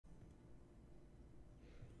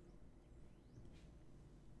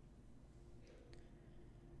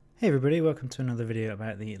Hey everybody, welcome to another video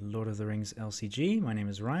about the Lord of the Rings LCG. My name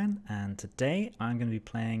is Ryan, and today I'm going to be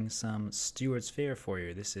playing some Steward's Fear for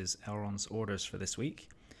you. This is Elrond's orders for this week.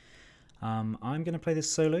 I'm going to play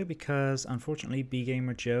this solo because unfortunately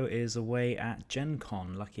B-Gamer Joe is away at Gen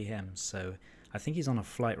Con, lucky him. So I think he's on a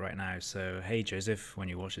flight right now, so hey Joseph, when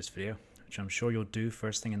you watch this video, which I'm sure you'll do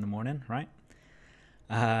first thing in the morning, right?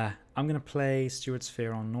 I'm going to play Steward's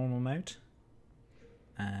Fear on normal mode,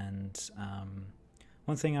 and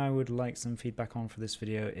one thing I would like some feedback on for this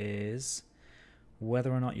video is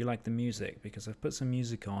whether or not you like the music, because I've put some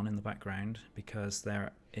music on in the background because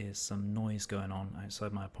there is some noise going on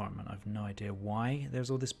outside my apartment. I've no idea why there's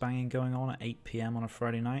all this banging going on at 8 PM on a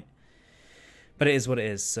Friday night, but it is what it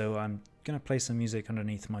is. So I'm going to play some music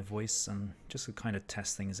underneath my voice and just to kind of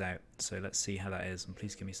test things out. So let's see how that is, and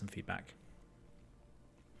please give me some feedback.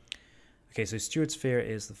 Okay, so Steward's Fear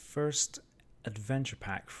is the first adventure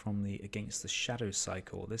pack from the Against the Shadows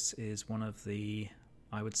cycle. This is one of the,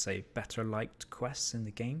 I would say, better liked quests in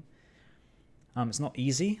the game. It's not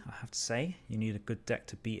easy, I have to say. You need a good deck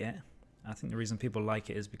to beat it. I think the reason people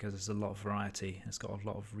like it is because there's a lot of variety. It's got a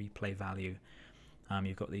lot of replay value.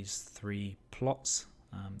 You've got these three plots.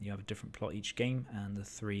 You have a different plot each game, and the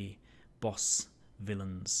three boss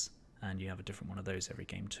villains, and you have a different one of those every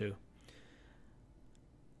game too.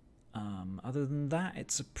 Other than that,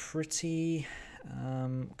 it's a pretty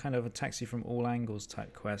kind of attacks you from all angles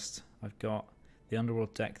type quest. I've got the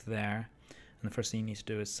underworld deck there, and the first thing you need to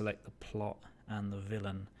do is select the plot and the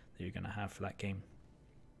villain that you're going to have for that game.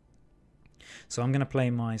 So I'm going to play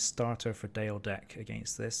my starter for Dale deck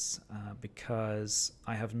against this because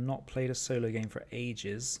I have not played a solo game for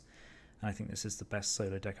ages, and I think this is the best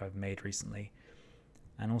solo deck I've made recently,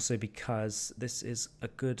 and also because this is a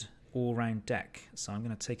good all-round deck. So I'm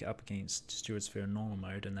going to take it up against Steward's Fear normal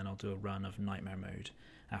mode, and then I'll do a run of Nightmare mode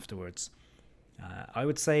afterwards. I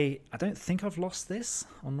would say I don't think I've lost this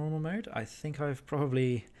on normal mode. I think I've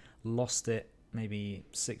probably lost it maybe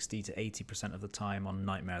 60 to 80% of the time on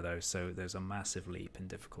Nightmare though, so there's a massive leap in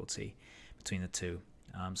difficulty between the two.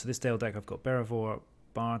 So this Dale deck, I've got Beravor,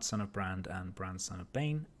 Bard, Son of Brand, and Brand, Son of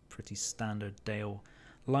Bane. Pretty standard Dale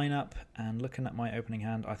lineup. And looking at my opening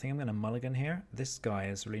hand, I think I'm going to mulligan here. This guy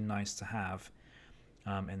is really nice to have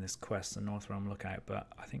in this quest, the North Realm Lookout, but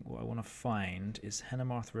I think what I want to find is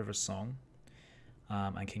Hennemarth River Song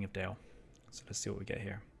and King of Dale. So let's see what we get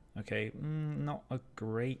here. Okay, not a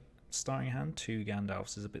great starting hand. 2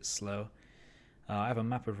 Gandalfs is a bit slow. I have a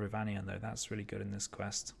map of Rivanion though, that's really good in this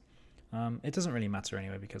quest. It doesn't really matter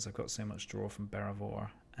anyway because I've got so much draw from Beravor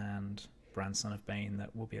and Brand, Son of Bane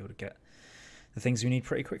that we'll be able to get the things we need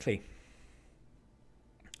pretty quickly.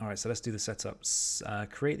 Alright, so let's do the setups.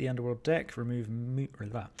 Create the Underworld deck, remove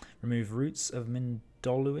Roots of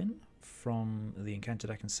Mindolluin from the encounter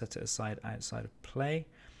deck and set it aside outside of play.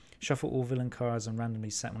 Shuffle all villain cards and randomly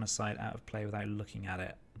set one aside out of play without looking at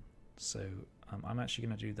it. So I'm actually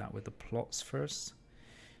going to do that with the plots first,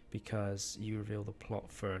 because you reveal the plot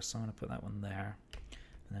first. So I'm going to put that one there,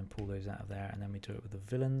 and then pull those out of there, and then we do it with the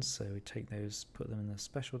villains. So we take those, put them in the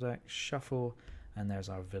special deck, shuffle, and there's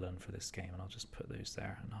our villain for this game, and I'll just put those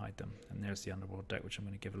there and hide them. And there's the Underworld deck, which I'm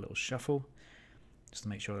going to give a little shuffle just to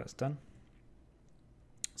make sure that's done.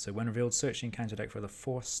 So when revealed, search the encounter deck for the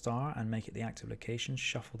 4th star and make it the active location.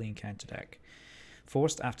 Shuffle the encounter deck.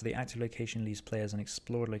 Forced, after the active location leaves play as an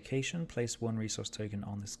explored location, place 1 resource token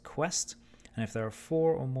on this quest. And if there are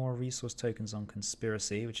 4 or more resource tokens on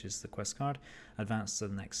Conspiracy, which is the quest card, advance to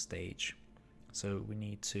the next stage. So we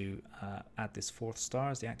need to add this 4th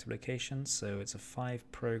star as the active location. So it's a 5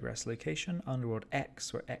 progress location, Underworld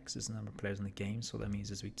X, where X is the number of players in the game. So what that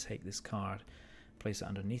means is we take this card, place it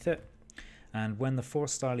underneath it. And when the 4th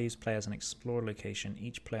star leaves play as an explored location,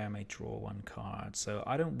 each player may draw 1 card. So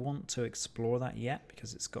I don't want to explore that yet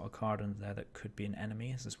because it's got a card under there that could be an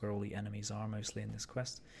enemy. This is where all the enemies are mostly in this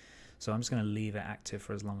quest. So I'm just going to leave it active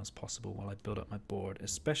for as long as possible while I build up my board,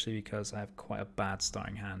 especially because I have quite a bad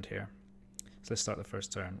starting hand here. So let's start the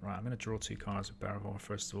first turn. Right, I'm going to draw 2 cards with Beravor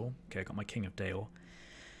first of all. Okay, I got my King of Dale.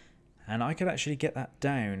 And I could actually get that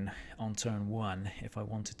down on turn 1 if I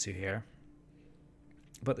wanted to here.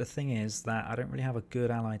 But the thing is that I don't really have a good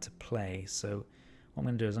ally to play, so what I'm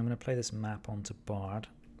going to do is I'm going to play this map onto Bard,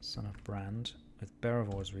 Son of Brand, with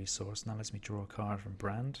Beravor's resource. Now lets me draw a card from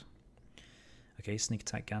Brand. Okay, Sneak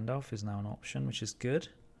Attack Gandalf is now an option, which is good.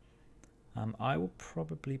 I will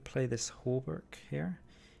probably play this Hallberg here,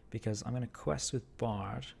 because I'm going to quest with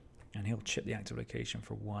Bard, and he'll chip the active location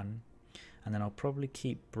for 1. And then I'll probably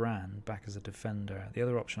keep Brand back as a defender. The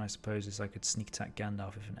other option, I suppose, is I could Sneak Attack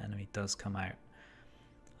Gandalf if an enemy does come out.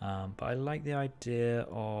 But I like the idea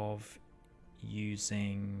of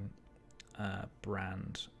using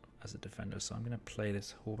Brand as a defender, so I'm going to play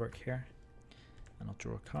this Hauberk here, and I'll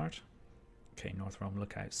draw a card. Okay, North Realm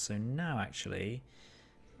Lookout. So now actually,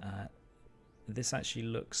 this actually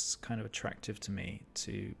looks kind of attractive to me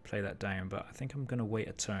to play that down, but I think I'm going to wait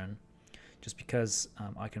a turn, just because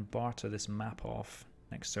I can barter this map off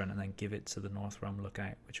next turn and then give it to the North Realm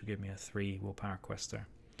Lookout, which will give me a 3 willpower quester.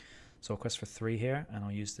 So I'll quest for 3 here, and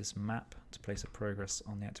I'll use this map to place a progress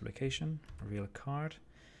on the active location, reveal a card.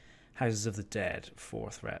 Houses of the Dead, 4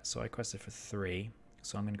 threat, so I quested for 3,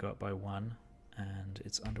 so I'm going to go up by 1, and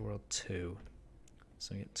it's Underworld 2.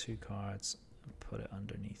 So I get 2 cards and put it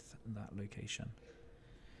underneath that location.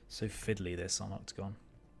 So fiddly this on Octagon.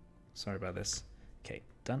 Sorry about this. Okay,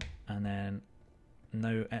 done. And then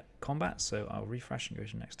no combat, so I'll refresh and go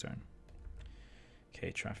to next turn.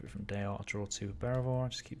 Okay, traffic from Dale. I'll draw 2 with Beravor,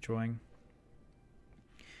 just keep drawing.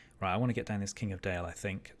 Right, I want to get down this King of Dale, I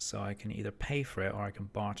think. So I can either pay for it or I can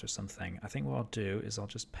barter something. I think what I'll do is I'll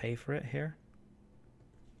just pay for it here.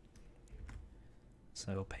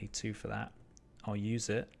 So I'll pay 2 for that. I'll use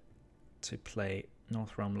it to play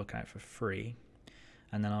North Realm Lookout for free.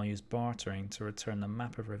 And then I'll use bartering to return the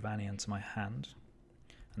map of Rivanian to my hand.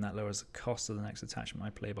 And that lowers the cost of the next attachment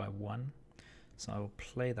I play by 1. So I will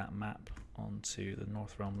play that map onto the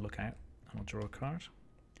North Realm Lookout, and I'll draw a card.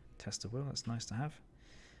 Test of Will, that's nice to have.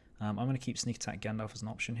 I'm going to keep Sneak Attack Gandalf as an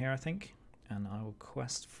option here, I think. And I will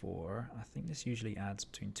quest for, I think this usually adds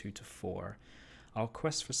between 2 to 4. I'll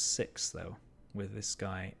quest for 6 though, with this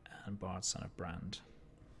guy and Bard Son of Brand.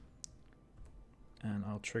 And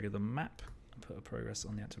I'll trigger the map and put a progress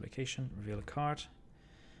on the active location, reveal a card.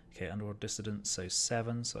 Okay, Underworld Dissident, so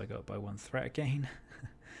 7, so I go up by 1 threat again.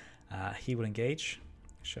 He will engage,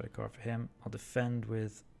 show a card for him. I'll defend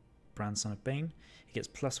with Brand Son of Bane. He gets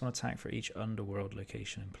 +1 attack for each Underworld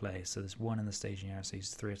location in play, so there's 1 in the staging area, so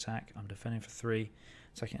he's 3 attack. I'm defending for 3.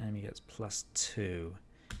 Second enemy gets +2.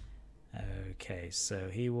 Okay, so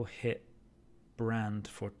he will hit Brand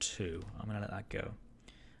for 2. I'm going to let that go.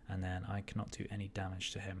 And then I cannot do any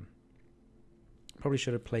damage to him. Probably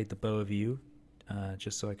should have played the Bow of You,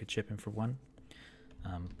 just so I could chip him for 1.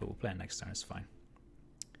 But we'll play it next turn, it's fine.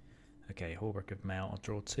 Okay, Hauberk of Mail, I'll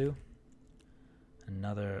draw 2.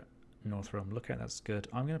 Another North Realm Lookout, that's good.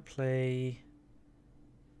 I'm going to play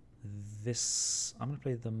this. I'm going to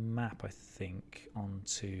play the map, I think,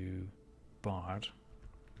 onto Bard.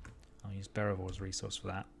 I'll use Beravor's resource for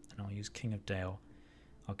that, and I'll use King of Dale.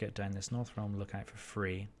 I'll get down this North Realm Lookout for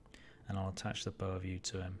free, and I'll attach the Bow of You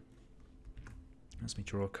to him. Lets me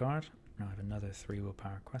draw a card. Now I have another 3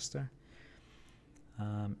 willpower quester.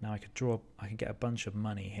 Now I can get a bunch of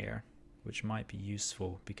money here, which might be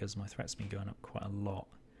useful because my threat's been going up quite a lot.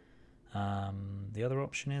 The other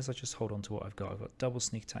option is I just hold on to what I've got. I've got double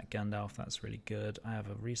Sneak Attack Gandalf, that's really good. I have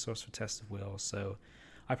a resource for Test of Will, so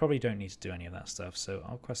I probably don't need to do any of that stuff. So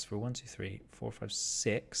I'll quest for 1, 2, 3, 4, 5,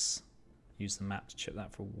 6. Use the map to chip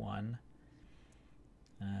that for 1.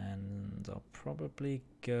 And I'll probably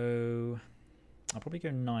go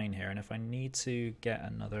 9 here, and if I need to get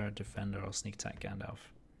another defender, I'll Sneak Attack Gandalf.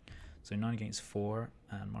 So 9 against 4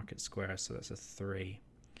 and mark it square, so that's a 3.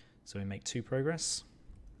 So we make 2 progress,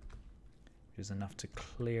 which is enough to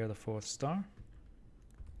clear the 4th star.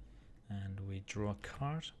 And we draw a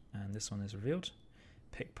card, and this one is revealed.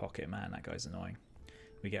 Pickpocket, man, that guy's annoying.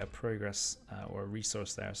 We get a progress, or a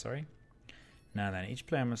resource there, sorry. Now then, each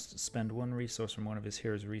player must spend 1 resource from one of his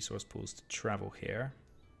hero's resource pools to travel here.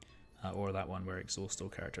 Or that one where exhaust all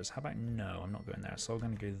characters. How about no, I'm not going there. So I'm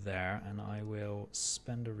going to go there, and I will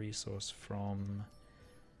spend a resource from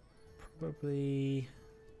probably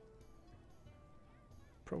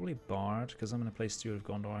Bard, because I'm going to play Steward of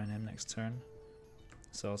Gondor on him next turn.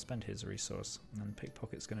 So I'll spend his resource, and then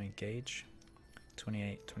Pickpocket's going to engage.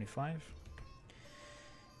 28, 25.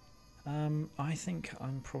 I think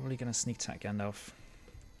I'm probably going to Sneak Attack Gandalf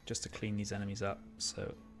just to clean these enemies up. So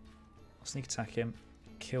I'll Sneak Attack him.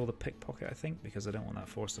 Kill the Pickpocket, I think, because I don't want that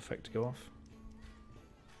forced effect to go off.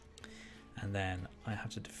 And then I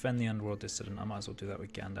have to defend the Underworld Dissident. I might as well do that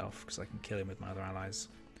with Gandalf because I can kill him with my other allies.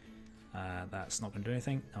 That's not going to do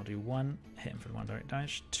anything. I'll do 1, hit him for 1 direct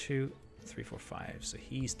damage, 2, 3, 4, 5. So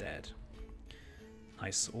he's dead.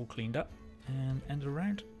 Nice, all cleaned up and end of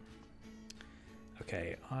round.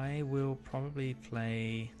 Okay, I will probably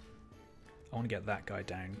play. I want to get that guy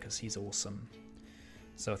down because he's awesome.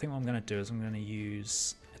 So I think what I'm going to do is I'm going to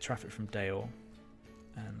use a Traffic from Dale,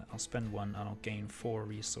 and I'll spend 1 and I'll gain 4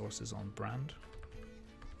 resources on Brand.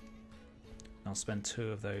 And I'll spend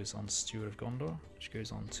 2 of those on Steward of Gondor, which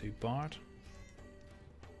goes on to Bard.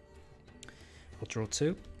 I'll draw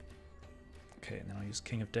 2. Okay, and then I'll use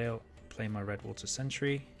King of Dale, play my Redwater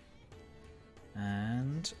Sentry.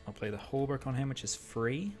 And I'll play the Holberg on him, which is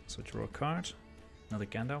free, so draw a card. Another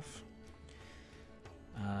Gandalf.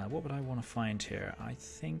 What would I want to find here? I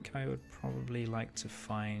think I would probably like to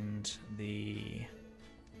find the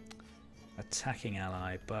attacking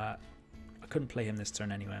ally, but I couldn't play him this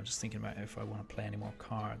turn anyway. I'm just thinking about if I want to play any more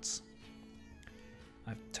cards. I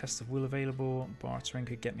have Test of Will available. Bartering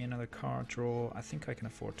could get me another card draw. I think I can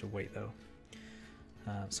afford to wait though.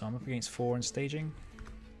 So I'm up against 4 in staging.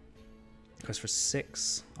 Goes for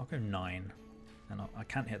 6. I'll go 9. And I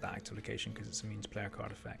can't hit that active location because it's immune to player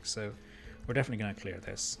card effect. So we're definitely going to clear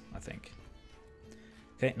this, I think.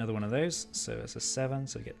 Okay, another one of those. So it's a 7,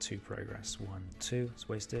 so we get 2 progress. 1, 2, it's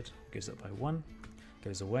wasted. Goes up by 1.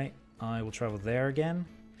 Goes away. I will travel there again.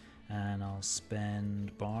 And I'll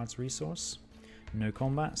spend Bard's resource. No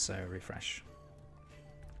combat, so refresh.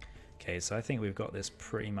 Okay, so I think we've got this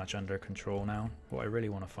pretty much under control now. What I really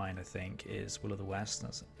want to find, I think, is Will of the West.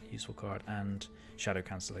 That's a useful card. And Shadow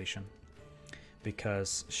Cancellation.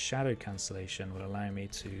 Because Shadow Cancellation will allow me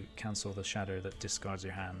to cancel the shadow that discards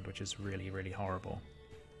your hand, which is really, really horrible.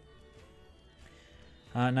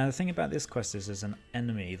 Now the thing about this quest is there's an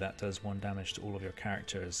enemy that does 1 damage to all of your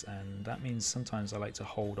characters, and that means sometimes I like to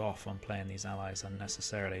hold off on playing these allies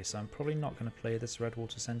unnecessarily, so I'm probably not going to play this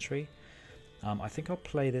Redwater Sentry. I think I'll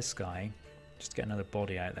play this guy, just to get another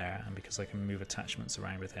body out there, and because I can move attachments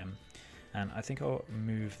around with him. And I think I'll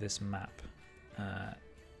move this map.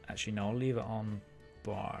 Actually, no, I'll leave it on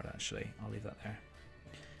Bard, actually. I'll leave that there.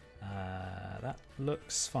 That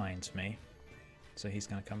looks fine to me. So he's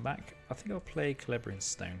going to come back. I think I'll play Celebrian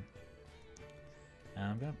Stone. And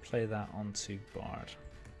I'm going to play that onto Bard.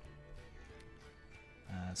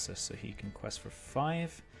 So he can quest for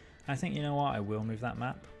 5. I think, you know what, I will move that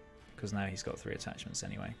map. Because now he's got 3 attachments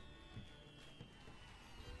anyway.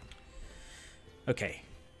 Okay,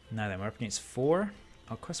 now then we're up against 4.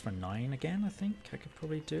 I'll quest for 9 again, I think I could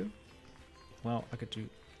probably do. Well, I could do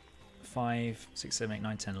 5, 6, 7, 8,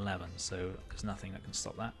 9, 10, 11, so there's nothing that can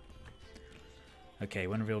stop that. Okay,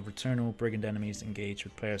 when revealed, return all brigand enemies engaged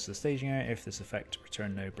with players to the staging area. If this effect,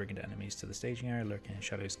 return no brigand enemies to the staging area. Lurking in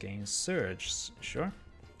shadows gains surge. Sure.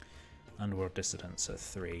 Underworld Dissident, so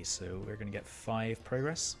 3, so we're going to get 5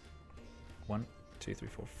 progress. 1, 2, 3,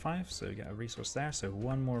 4, 5, so we get a resource there, so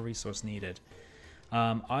 1 more resource needed.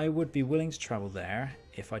 I would be willing to travel there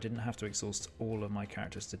if I didn't have to exhaust all of my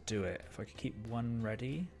characters to do it. If I could keep 1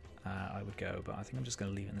 ready, I would go, but I think I'm just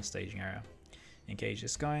going to leave it in the staging area. Engage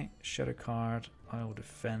this guy, shadow card. I will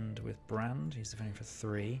defend with Brand. He's defending for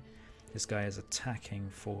 3. This guy is attacking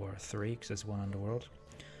for 3 because there's 1 underworld.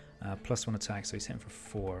 +1 attack, so he's hitting for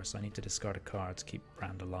 4, so I need to discard a card to keep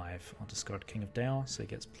Brand alive. I'll discard King of Dale, so he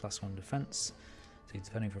gets +1 defense. So he's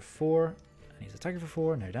defending for 4, and he's attacking for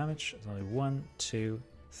 4, no damage. There's only 1, 2,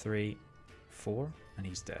 3, 4, and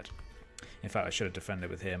he's dead. In fact, I should have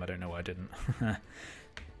defended with him, I don't know why I didn't.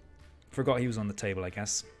 Forgot he was on the table, I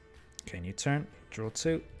guess. Okay, new turn, draw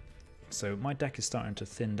 2. So my deck is starting to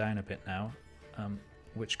thin down a bit now,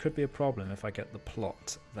 which could be a problem if I get the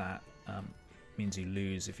plot that means you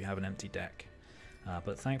lose if you have an empty deck.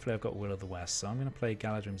 But thankfully I've got Will of the West, so I'm going to play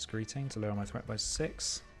Galadrim's Greeting to lower my threat by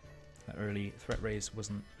 6. That early threat raise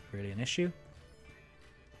wasn't really an issue.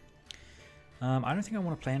 I don't think I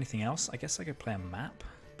want to play anything else. I guess I could play a map,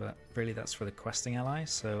 but really that's for the questing ally,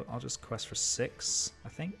 so I'll just quest for 6, I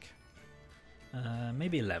think.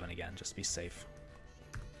 Maybe 11 again, just to be safe.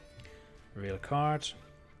 Reveal a card.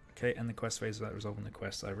 Okay, and the quest phase without resolving the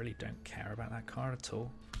quest. I really don't care about that card at all.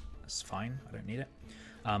 That's fine, I don't need it.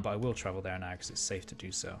 But I will travel there now because it's safe to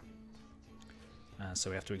do so.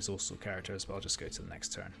 So we have to exhaust all characters, but I'll just go to the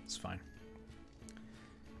next turn. It's fine.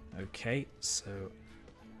 Okay, so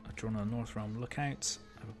I've drawn a North Realm Lookout.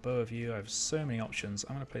 I have a Bow of View. I have so many options.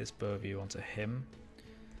 I'm going to play this Bow of View onto him.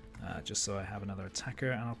 Just so I have another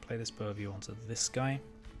attacker, and I'll play this Bow of View onto this guy.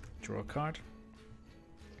 Draw a card.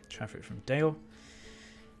 Traffic from Dale.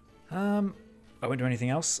 I won't do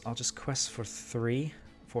anything else. I'll just quest for 3,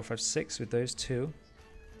 4, 5, 6 with those 2.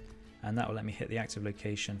 And that will let me hit the active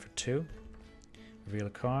location for 2. Reveal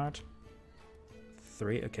a card.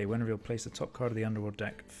 3. Okay, when revealed, place the top card of the Underworld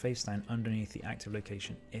deck face down underneath the active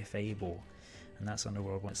location if able. And that's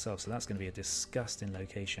Underworld 1 itself, so that's going to be a disgusting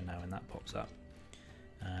location now when that pops up.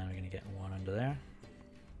 And we're going to get 1 under there.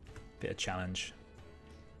 Bit of challenge.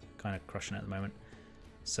 Kind of crushing it at the moment.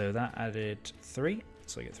 So that added 3.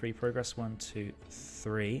 So I get 3 progress. 1, 2,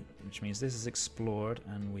 3. Which means this is explored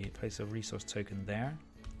and we place a resource token there.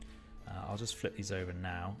 I'll just flip these over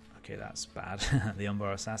now. Okay, that's bad. The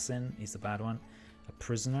Umbar Assassin, he's the bad one. A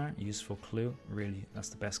Prisoner, useful clue. Really, that's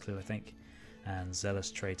the best clue, I think. And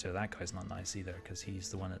Zealous Traitor, that guy's not nice either because he's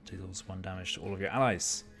the one that deals 1 damage to all of your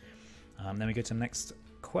allies. Then we go to the next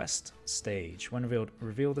quest stage. When revealed,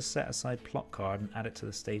 reveal the set aside plot card and add it to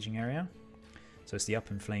the staging area. So it's the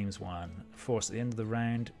Up in Flames one. Force at the end of the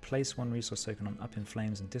round, place one resource token on Up in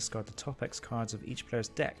Flames and discard the top X cards of each player's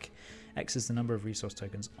deck. X is the number of resource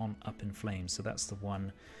tokens on Up in Flames, so that's the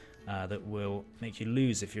one that will make you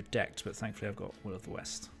lose if you're decked, but thankfully I've got Will of the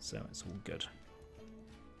West, so it's all good.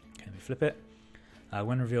 Okay, let me flip it.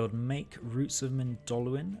 When revealed, make Roots of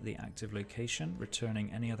Mindolluin the active location,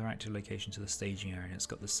 returning any other active location to the staging area. It's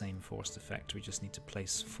got the same forced effect, we just need to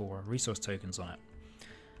place 4 resource tokens on it.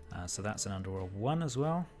 So that's an Underworld 1 as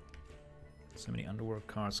well. So many Underworld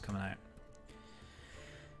cards coming out.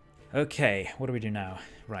 Okay, what do we do now?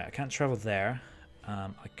 Right, I can't travel there.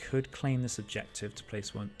 I could claim this objective to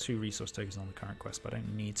place 2 resource tokens on the current quest, but I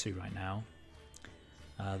don't need to right now.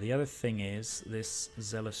 The other thing is this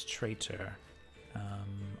Zealous Traitor.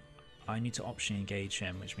 I need to optionally engage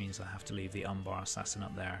him, which means I have to leave the Umbar Assassin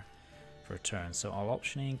up there for a turn. So I'll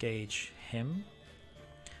optionally engage him.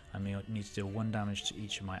 I need to deal 1 damage to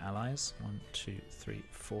each of my allies. 1, 2, 3,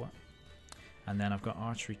 4. And then I've got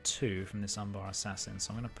Archery 2 from this Umbar Assassin,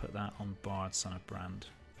 so I'm going to put that on Bard, Son of Brand.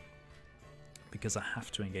 Because I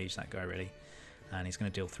have to engage that guy really. And he's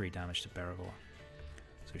going to deal 3 damage to Beravor.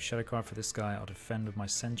 So shadow card for this guy, I'll defend with my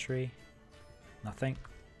Sentry. Nothing.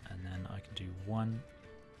 And then I can do 1,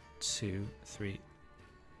 2, 3.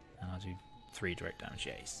 And I'll do 3 direct damage.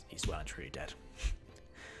 Yeah, he's well and truly dead.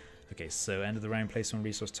 Okay, so end of the round, place 1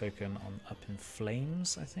 resource token on Up in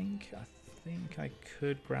Flames, I think. I think I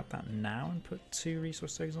could grab that now and put 2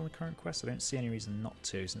 resource tokens on the current quest. I don't see any reason not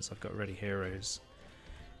to since I've got ready heroes.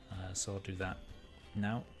 So I'll do that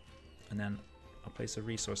now. And then I'll place a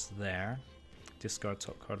resource there, discard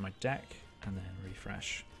top card of my deck, and then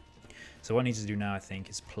refresh. So what I need to do now, I think,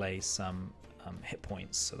 is play some hit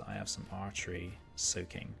points so that I have some archery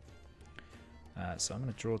soaking. So I'm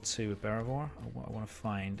going to draw 2 with Beravor. What I want to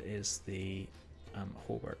find is the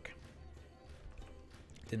Hauberk.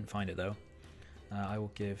 Didn't find it though. I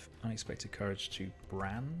will give Unexpected Courage to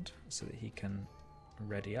Brand so that he can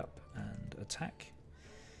ready up and attack.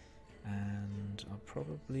 And I'll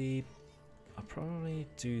probably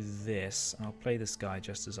do this, and I'll play this guy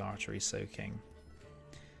just as archery soaking.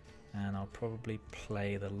 And I'll probably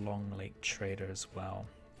play the Long Lake Trader as well.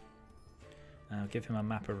 And I'll give him a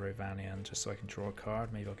Map of Rovanian just so I can draw a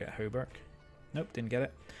card. Maybe I'll get Hauberk. Nope, didn't get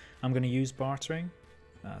it. I'm going to use bartering,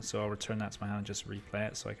 so I'll return that to my hand and just replay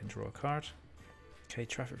it so I can draw a card. Okay,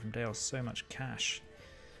 Traffic from Dale, so much cash.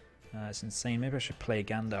 It's insane. Maybe I should play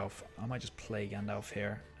Gandalf. I might just play Gandalf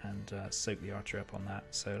here and soak the archer up on that.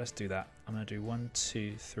 So let's do that. I'm going to do 1,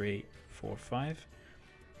 2, 3, 4, 5.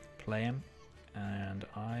 Play him, and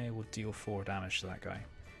I will deal 4 damage to that guy.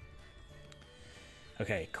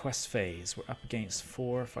 Okay, quest phase. We're up against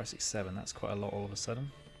 4, 5, 6, 7. That's quite a lot all of a sudden.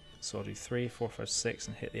 So I'll do 3, 4, 5, 6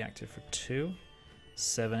 and hit the active for 2.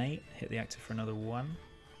 7, 8, hit the active for another 1.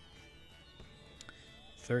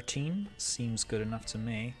 13 seems good enough to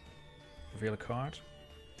me. Reveal a card.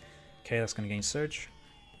 Okay, that's going to gain Surge.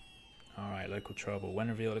 Alright, Local Trouble. When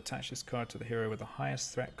revealed, attach this card to the hero with the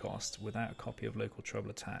highest threat cost without a copy of Local Trouble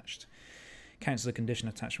attached. Counts as a condition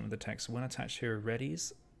attachment with the text. When attached hero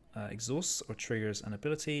readies, exhausts or triggers an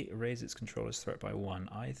ability, raise its controller's threat by 1.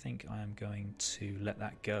 I think I am going to let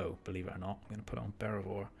that go, believe it or not. I'm going to put it on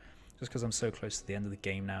Beravor. Just because I'm so close to the end of the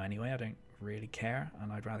game now anyway, I don't really care,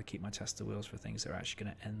 and I'd rather keep my tester wheels for things that are actually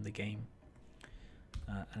going to end the game.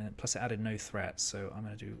 And plus it added no threat, so I'm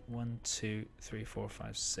going to do 1, 2, 3, 4,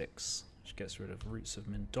 5, 6, which gets rid of Roots of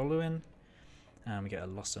Mindolluin, and we get a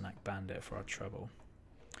Lostanak Bandit for our trouble.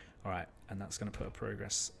 Alright, and that's going to put a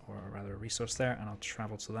progress, or rather a resource there, and I'll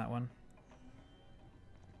travel to that one.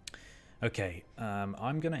 Okay,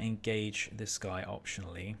 I'm going to engage this guy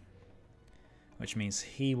optionally, which means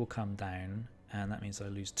he will come down, and that means I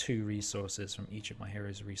lose 2 resources from each of my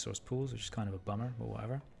heroes' resource pools, which is kind of a bummer, but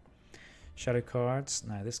whatever. Shadow cards.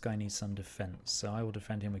 Now this guy needs some defense, so I will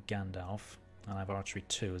defend him with Gandalf, and I have Archery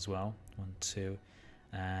 2 as well. 1, 2,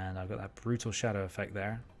 and I've got that brutal shadow effect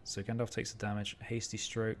there. So Gandalf takes the damage. Hasty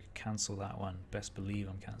Stroke, cancel that one. Best believe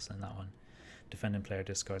I'm cancelling that one. Defending player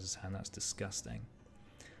discards his hand. That's disgusting.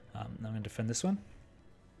 Now I'm going to defend this one.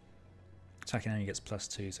 Attacking enemy gets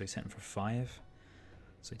 +2, so he's hitting for 5.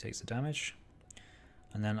 So he takes the damage.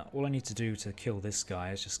 And then all I need to do to kill this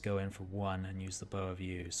guy is just go in for 1 and use the Bow of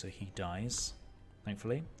You, so he dies,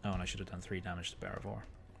 thankfully. Oh, and I should have done 3 damage to Beravor.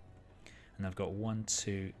 And I've got 1,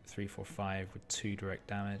 2, 3, 4, 5 with 2 direct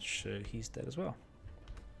damage, so he's dead as well.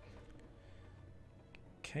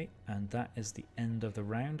 Okay, and that is the end of the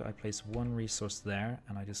round. I place 1 resource there,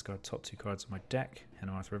 and I discard top 2 cards of my deck.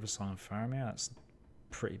 Henwarth, Riversong, and Faramir. That's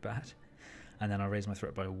pretty bad. And then I'll raise my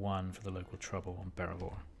threat by 1 for the local trouble on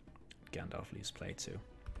Beravor. Gandalf leaves play too.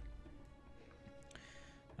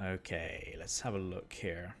 Okay, let's have a look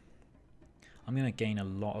here. I'm going to gain a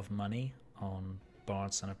lot of money on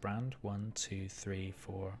Bard, Son of Brand. 1, 2, 3,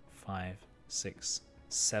 4, 5, 6,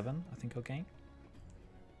 7 I think I'll gain.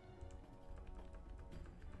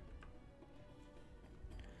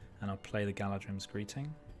 And I'll play the Galadrim's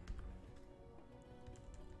Greeting.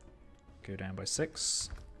 Go down by 6.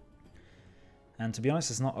 And to be honest,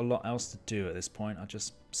 there's not a lot else to do at this point. I'll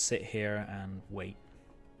just sit here and wait.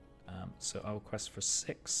 So I'll quest for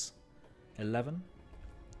 6, 11.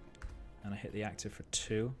 And I hit the active for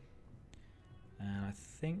 2. And I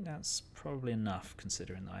think that's probably enough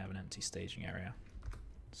considering that I have an empty staging area.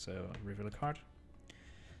 So I'll reveal a card.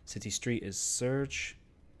 City Street is Surge.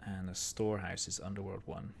 And the Storehouse is Underworld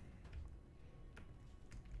 1.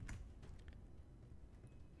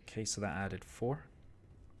 Okay, so that added 4.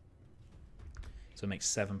 So it makes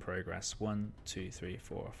 7 progress. 1, 2, 3,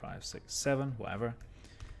 4, 5, 6, 7, whatever.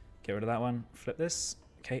 Get rid of that one. Flip this.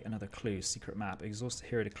 Okay, another clue. Secret map. Exhaust a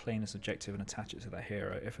hero to claim this objective and attach it to that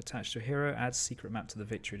hero. If attached to a hero, add secret map to the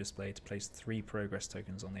victory display to place 3 progress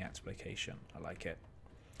tokens on the active location. I like it.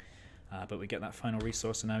 But we get that final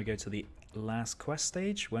resource, so now we go to the last quest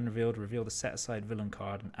stage. When revealed, reveal the set aside villain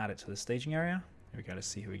card and add it to the staging area. Here we go, let's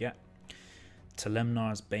see who we get.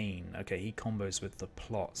 Telemnar's Bane. Okay, he combos with the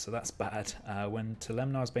plot, so that's bad. When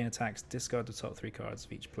Telemnar's Bane attacks, discard the top 3 cards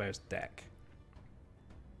of each player's deck.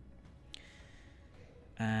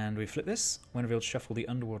 And we flip this. When revealed, shuffle the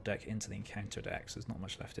Underworld deck into the encounter deck, so there's not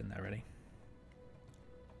much left in there really.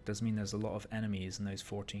 Does mean there's a lot of enemies in those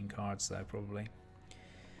 14 cards there probably.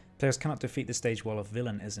 Players cannot defeat the stage while a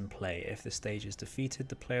villain is in play. If the stage is defeated,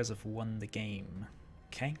 the players have won the game.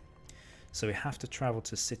 Okay, so we have to travel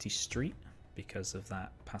to City Street because of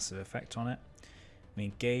that passive effect on it. We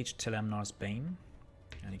engage Telemnar's Bane,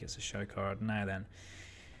 and he gets a show card. Now then,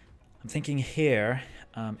 I'm thinking here,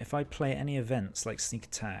 if I play any events like Sneak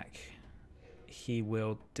Attack, he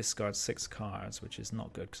will discard 6 cards, which is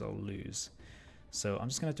not good because I'll lose. So I'm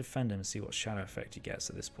just going to defend him and see what shadow effect he gets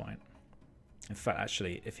at this point. In fact,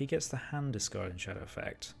 actually, if he gets the hand discard and shadow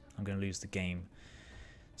effect, I'm going to lose the game.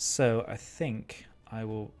 So I think I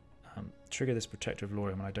will trigger this Protector of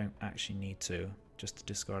Lorium, and I don't actually need to, just to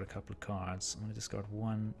discard a couple of cards. I'm going to discard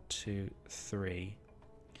 1, 2, 3,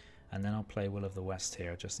 and then I'll play Will of the West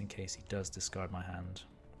here, just in case he does discard my hand.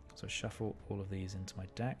 So shuffle all of these into my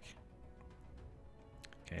deck.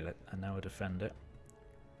 Okay, and now we'll defend it.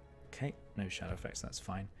 Okay, no shadow effects, that's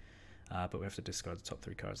fine. But we have to discard the top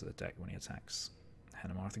 3 cards of the deck when he attacks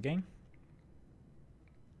Henemarth again.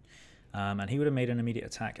 And he would have made an immediate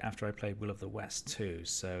attack after I played Will of the West too,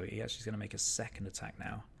 so he actually is going to make a second attack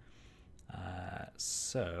now.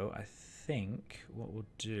 So I think what we'll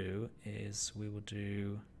do is we will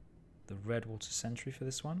do the Red Water Sentry for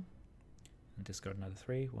this one, and discard another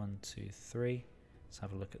 3. 1, 2, 3. Let's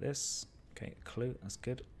have a look at this. Okay, a clue, that's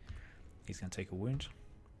good. He's going to take a wound.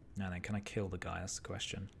 Now then, can I kill the guy? That's the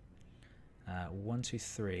question. 1, 2,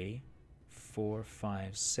 3, 4,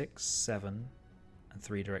 5, 6, 7, and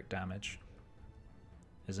 3 direct damage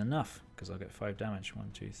is enough because I'll get 5 damage.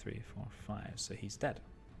 1, 2, 3, 4, 5. So he's dead.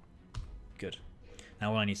 Good.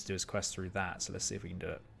 Now all I need to do is quest through that. So let's see if we can do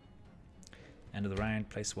it. End of the round.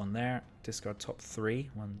 Place 1 there. Discard top 3.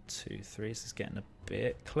 1, 2, 3. This is getting a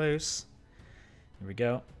bit close. Here we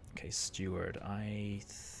go. Okay, Steward. I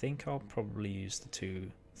think I'll probably use the 2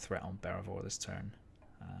 threat on Beravor this turn.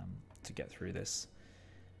 To get through this.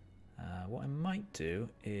 What I might do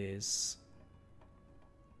is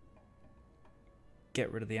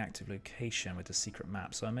get rid of the active location with the secret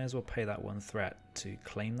map, so I may as well pay that 1 threat to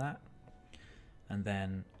claim that, and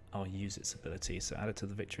then I'll use its ability. So add it to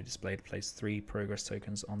the victory display to place 3 progress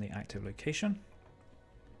tokens on the active location.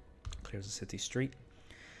 Clears the City Street.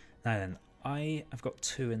 Now then, I have got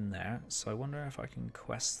 2 in there, so I wonder if I can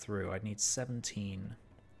quest through. I'd need 17.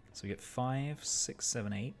 So we get 5, 6,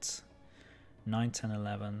 7, 8, 9, 10,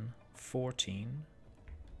 11, 14,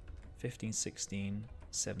 15, 16,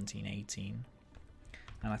 17, 18.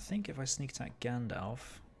 And I think if I sneak attack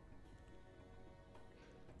Gandalf,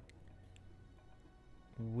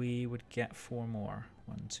 we would get 4 more.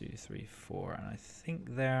 1, 2, 3, 4. And I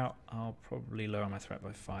think there I'll probably lower my threat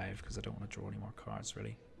by 5 because I don't want to draw any more cards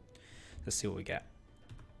really. Let's see what we get.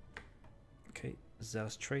 Okay,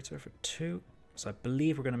 Zealous Traitor for 2. So I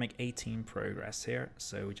believe we're going to make 18 progress here.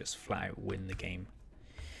 So we just flat out win the game.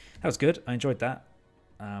 That was good. I enjoyed that.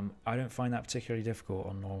 I don't find that particularly difficult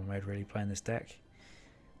on normal mode really playing this deck.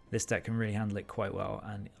 This deck can really handle it quite well,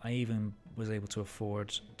 and I even was able to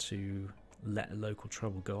afford to let local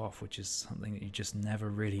trouble go off, which is something that you just never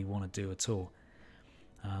really want to do at all.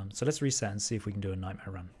 So let's reset and see if we can do a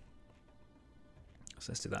nightmare run.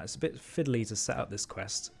 So let's do that. It's a bit fiddly to set up this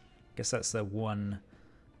quest. I guess that's the one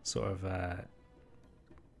sort of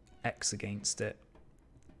X against it,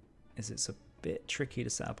 is it's a bit tricky to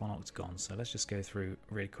set up on Octagon. So let's just go through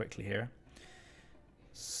really quickly here.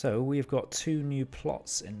 So we've got 2 new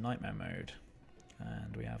plots in nightmare mode,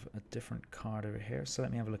 and we have a different card over here. So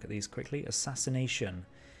let me have a look at these quickly. Assassination.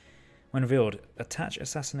 When revealed, attach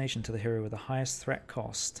assassination to the hero with the highest threat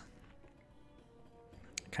cost.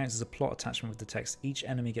 Counts as a plot attachment with the text, each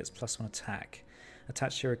enemy gets +1 attack.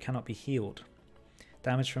 Attached hero cannot be healed.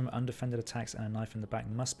 Damage from undefended attacks and a knife in the back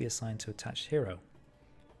must be assigned to attached hero.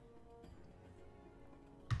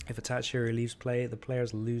 If attached hero leaves play, the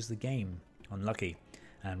players lose the game. Unlucky.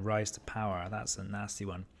 And Rise to Power, that's a nasty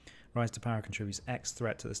one. Rise to Power contributes X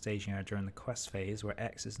threat to the staging area during the quest phase, where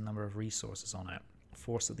X is the number of resources on it.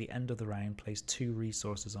 Force at the end of the round, place 2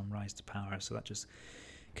 resources on Rise to Power, so that just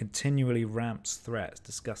continually ramps threats.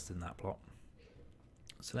 Disgusting, that plot.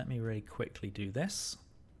 So let me really quickly do this.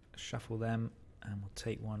 Shuffle them, and we'll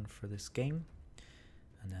take 1 for this game.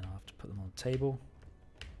 And then I'll have to put them on the table.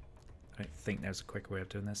 I don't think there's a quicker way of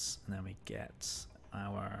doing this. And then we get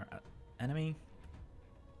our enemy.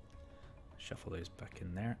 Shuffle those back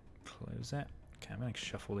in there. Close it. Okay, I'm going to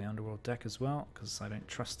shuffle the Underworld deck as well, because I don't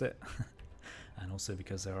trust it. And also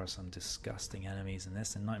because there are some disgusting enemies in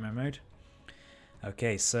this in Nightmare mode.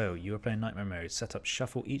 Okay, so you are playing Nightmare mode. Set up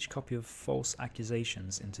shuffle each copy of False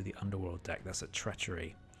Accusations into the Underworld deck. That's a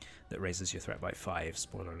treachery that raises your threat by 5.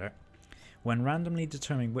 Spoiler alert. When randomly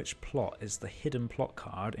determining which plot is the hidden plot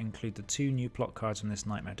card, include the 2 new plot cards from this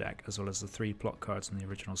Nightmare deck, as well as the 3 plot cards from the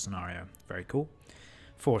original scenario. Very cool.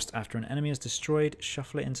 Forced. After an enemy is destroyed,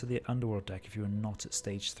 shuffle it into the Underworld deck if you are not at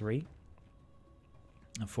stage 3.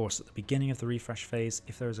 And forced. At the beginning of the refresh phase,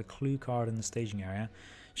 if there is a clue card in the staging area,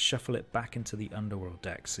 shuffle it back into the Underworld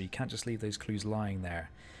deck. So you can't just leave those clues lying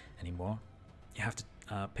there anymore. You have to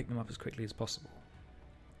pick them up as quickly as possible.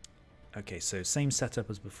 Okay, so same setup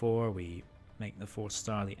as before. We make the 4th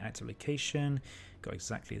star the active location. Got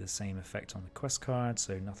exactly the same effect on the quest card,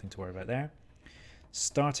 so nothing to worry about there.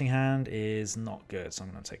 Starting hand is not good, so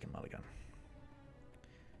I'm going to take a mulligan.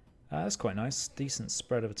 That's quite nice. Decent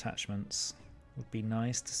spread of attachments. Would be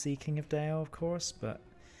nice to see King of Dale, of course, but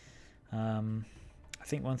I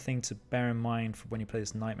think one thing to bear in mind for when you play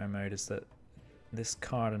this Nightmare mode is that this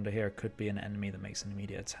card under here could be an enemy that makes an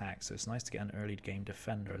immediate attack, so it's nice to get an early game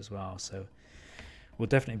defender as well, so we'll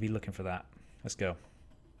definitely be looking for that. Let's go.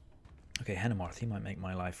 Okay, Hennemarth, he might make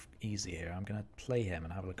my life easy here. I'm going to play him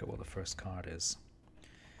and have a look at what the first card is.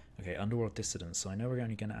 Okay, Underworld Dissidence, so I know we're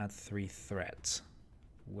only going to add 3 threat,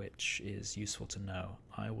 which is useful to know.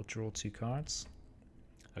 I will draw 2 cards.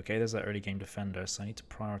 Okay, there's that early game defender, so I need to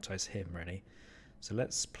prioritize him, really. So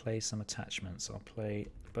let's play some attachments. I'll play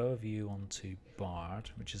Bow of You onto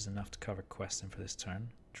Bard, which is enough to cover questing for this turn.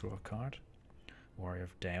 Draw a card. Warrior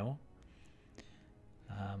of Dale.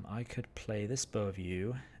 I could play this Bow of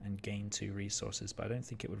You and gain 2 resources, but I don't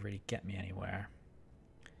think it would really get me anywhere.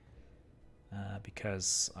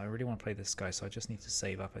 Because I really want to play this guy, so I just need to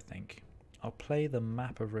save up, I think. I'll play the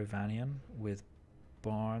Map of Rovanion with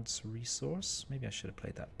Bard's resource. Maybe I should have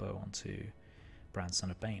played that bow onto Brandson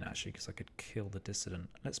of Bane, actually, because I could kill the Dissident.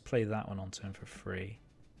 Let's play that one onto him for free.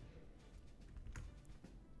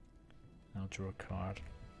 I'll draw a card.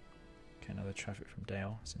 Okay, another Traffic from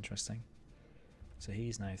Dale. It's interesting. So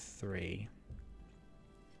he's now 3.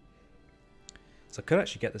 So I could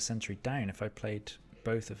actually get the sentry down if I played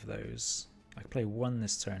both of those. I could play 1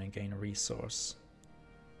 this turn and gain a resource.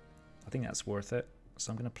 I think that's worth it.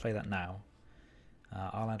 So I'm going to play that now.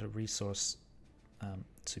 I'll add a resource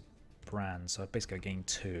to Brand. So I basically gain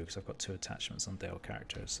 2 because I've got 2 attachments on Dale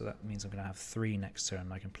characters. So that means I'm going to have 3 next turn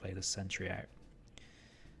and I can play the sentry out.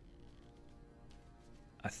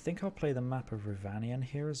 I think I'll play the Map of Rovanion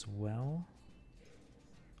here as well.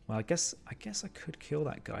 Well, I guess I could kill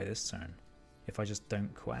that guy this turn if I just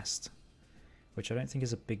don't quest, which I don't think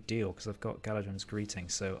is a big deal because I've got Galadrin's Greeting.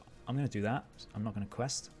 So I'm going to do that. I'm not going to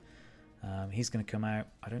quest. He's going to come out.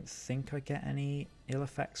 I don't think I get any ill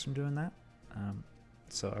effects from doing that.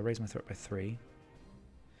 So I raise my threat by 3.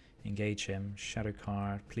 Engage him. Shadow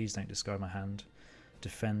card. Please don't discard my hand.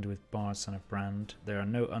 Defend with Bard, Son of Brand. There are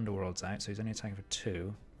no Underworlds out, so he's only attacking for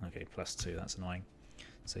 2. Okay, +2. That's annoying.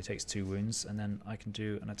 So he takes 2 wounds, and then I can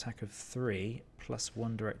do an attack of 3 plus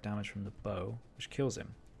 1 direct damage from the bow, which kills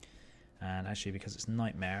him. And actually, because it's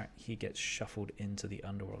Nightmare, he gets shuffled into the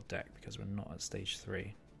Underworld deck because we're not at stage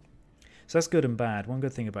 3. So that's good and bad. One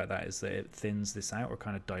good thing about that is that it thins this out or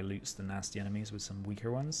kind of dilutes the nasty enemies with some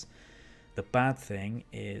weaker ones. The bad thing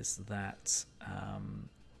is that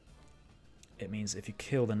it means if you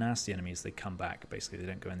kill the nasty enemies, they come back. Basically, they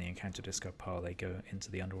don't go in the encounter discard pile, they go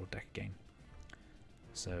into the Underworld deck again.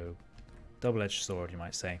 So, double-edged sword, you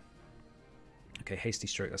might say. Okay, Hasty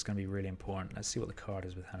Stroke, that's going to be really important. Let's see what the card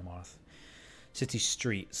is with Hanumarth. City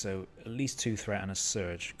Street, so at least 2 threat and a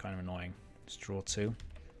surge. Kind of annoying. Let's draw 2.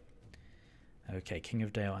 Okay, King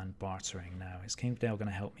of Dale and bartering now. Is King of Dale going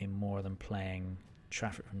to help me more than playing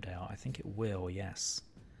Traffic from Dale? I think it will, yes.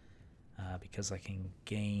 Because I can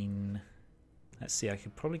gain... Let's see, I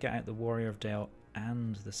could probably get out the Warrior of Dale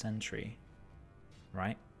and the Sentry.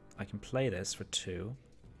 Right? I can play this for 2.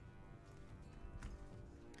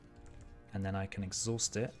 And then I can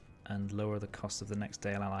exhaust it and lower the cost of the next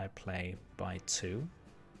Dale ally I play by 2.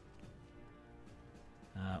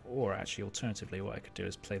 Or actually, alternatively, what I could do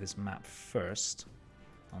is play this map first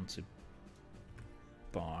onto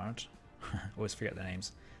Bard. Always forget their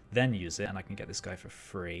names. Then use it, and I can get this guy for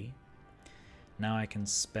free. Now I can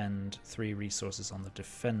spend 3 resources on the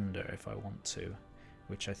Defender if I want to,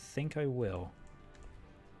 which I think I will.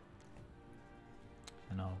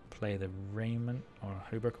 And I'll play the Raymond, or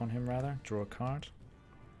Hoberk on him rather, draw a card.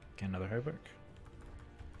 Get another Hoberk.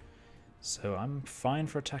 So I'm fine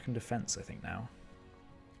for attack and defense, I think, now.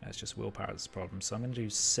 It's just willpower that's the problem. So I'm going to do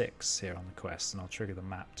 6 here on the quest, and I'll trigger the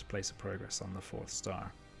map to place a progress on the 4th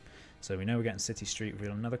star. So we know we're getting City Street,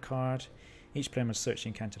 reveal another card. Each player must search the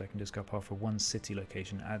encounter deck and discard pile for 1 city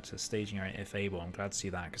location, add to the staging area if able. I'm glad to see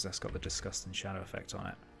that, because that's got the Disgusting Shadow effect on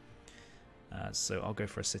it. So I'll go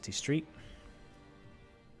for a City Street,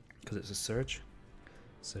 because it's a surge.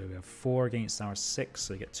 So we have 4 against our 6,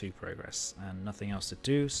 so we get 2 progress. And nothing else to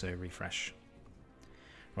do, so refresh.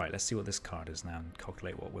 Right, let's see what this card is now and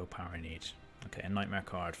calculate what willpower I need. Okay, a Nightmare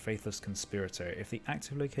card, Faithless Conspirator. If the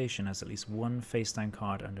active location has at least 1 face down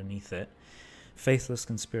card underneath it, Faithless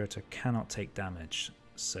Conspirator cannot take damage.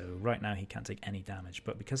 So right now he can't take any damage,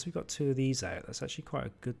 but because we've got 2 of these out, that's actually quite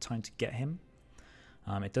a good time to get him.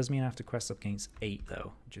 It does mean I have to quest up against 8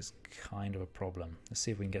 though, which is kind of a problem. Let's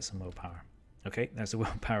see if we can get some willpower. Okay, there's the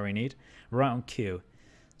willpower we need. Right on cue.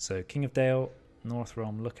 So King of Dale, North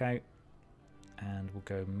Realm Lookout, and we'll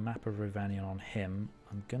go Map of Rivanion on him.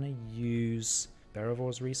 I'm going to use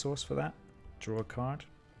Berevor's resource for that. Draw a card.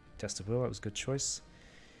 Test of Will, that was a good choice.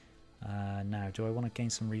 Now, do I want to gain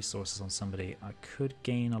some resources on somebody? I could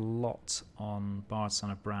gain a lot on Bard Son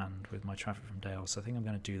of Brand with my Traffic from Dale, so I think I'm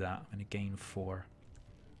going to do that. I'm going to gain 4.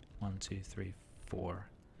 1, 2, 3, 4.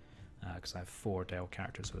 Because I have 4 Dale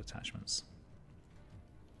characters with attachments.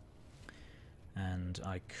 And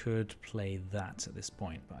I could play that at this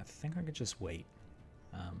point, but I think I could just wait.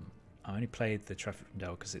 I only played the Traffic from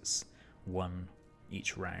Dale because it's 1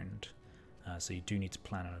 each round, so you do need to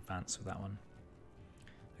plan in advance with that one.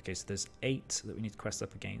 Okay, so there's 8 that we need to quest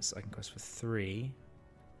up against. I can quest for 3,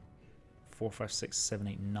 4, 5, 6, 7,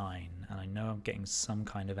 8, 9, and I know I'm getting some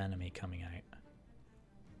kind of enemy coming out.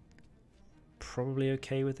 Probably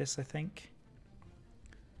okay with this, I think.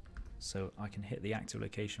 So I can hit the active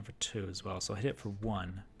location for 2 as well. So I hit it for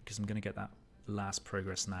 1 because I'm going to get that last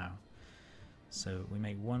progress now. So we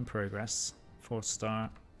make 1 progress, 4th star,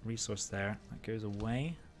 resource there. That goes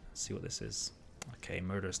away. Let's see what this is. Okay,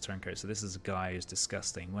 Murderous Turncoat. So this is a guy who's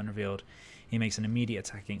disgusting. When revealed, he makes an immediate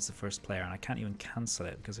attack against the first player, and I can't even cancel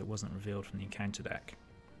it because it wasn't revealed from the encounter deck.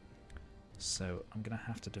 So I'm going to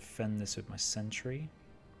have to defend this with my Sentry.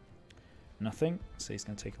 Nothing. So he's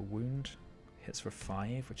going to take a wound. Hits for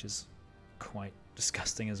 5, which is quite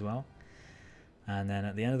disgusting as well. And then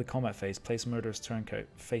at the end of the combat phase, place Murderous Turncoat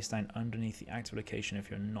face down underneath the active location if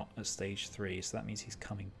you're not at stage 3. So that means he's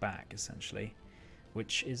coming back, essentially,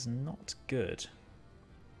 which is not good.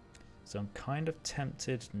 So I'm kind of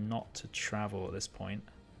tempted not to travel at this point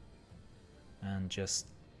and just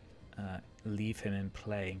leave him in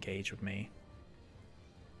play, engage with me.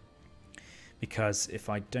 Because if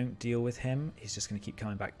I don't deal with him, he's just going to keep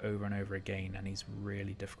coming back over and over again, and he's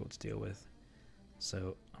really difficult to deal with.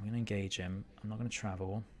 So I'm going to engage him. I'm not going to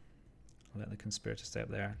travel. I'll let the Conspirator stay up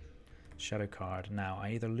there. Shadow card. Now,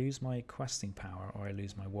 I either lose my questing power or I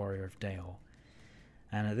lose my Warrior of Dale.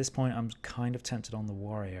 And at this point, I'm kind of tempted on the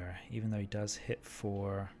Warrior, even though he does hit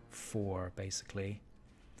for 4, basically.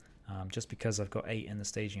 Just because I've got 8 in the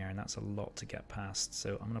staging area, and that's a lot to get past.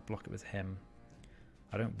 So I'm going to block it with him.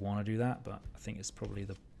 I don't want to do that, but I think it's probably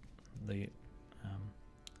the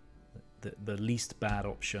least bad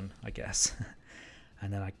option, I guess.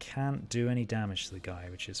 And then I can't do any damage to the guy,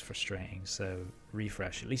 which is frustrating. So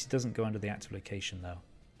refresh. At least he doesn't go under the active location, though.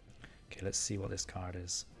 Okay, let's see what this card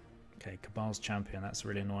is. Okay, Cabal's Champion. That's a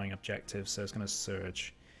really annoying objective, so it's going to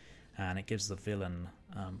surge, and it gives the villain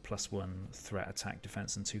 +1 threat, attack,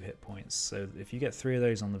 defense, and 2 hit points. So if you get 3 of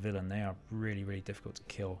those on the villain, they are really, really difficult to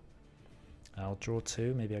kill. I'll draw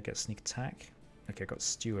 2. Maybe I get sneak attack. Okay, I got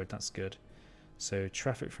Steward. That's good. So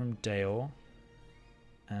traffic from Dale,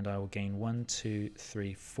 and I will gain 1, 2,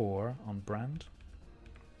 3, 4 on Brand.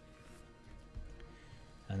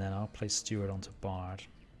 And then I'll place Steward onto Bard.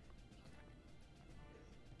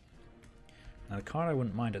 Now the card I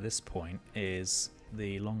wouldn't mind at this point is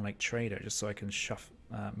the Long Lake Trader, just so I can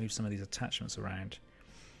move some of these attachments around.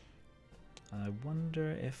 I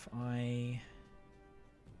wonder if I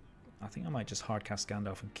think I might just hardcast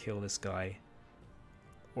Gandalf and kill this guy,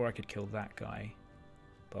 or I could kill that guy,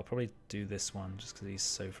 but I'll probably do this one just because he's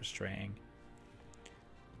so frustrating.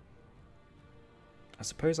 I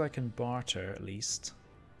suppose I can barter at least,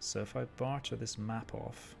 so if I barter this map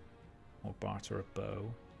off, or barter a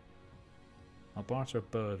bow, I'll barter a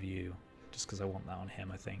bow of you, just because I want that on him,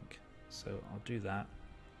 I think. So I'll do that.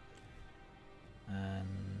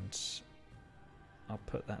 And I'll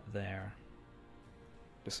put that there,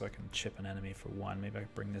 just so I can chip an enemy for 1. Maybe I can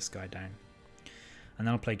bring this guy down. And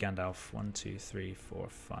then I'll play Gandalf. 1, 2, 3, 4,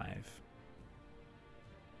 5.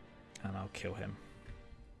 And I'll kill him.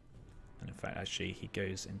 And in fact, actually, he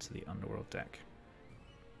goes into the Underworld deck.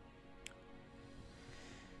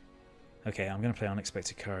 Okay, I'm going to play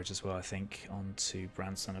Unexpected Courage as well, I think, onto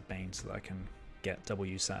Brand Son of Bane so that I can get double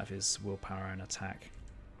use out of his willpower and attack.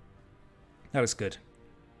 That looks good.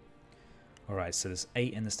 Alright, so there's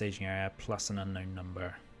 8 in the staging area plus an unknown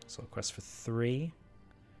number. So I'll quest for 3,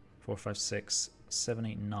 4, 5, 6, 7,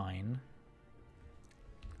 8, 9.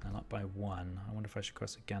 And up by 1. I wonder if I should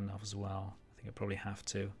quest a Gandalf as well. I think I probably have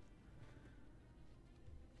to.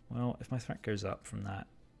 Well, if my threat goes up from that,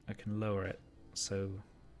 I can lower it. So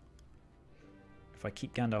if I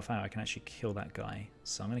keep Gandalf out, I can actually kill that guy.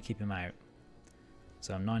 So I'm going to keep him out.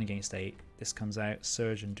 So I'm 9 against 8. This comes out.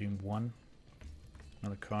 Surge and Doom 1.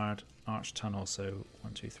 Another card. Arch Tunnel. So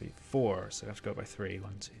 1, 2, 3, 4. So I have to go by 3.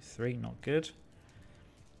 1, 2, 3. Not good.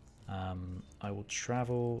 I will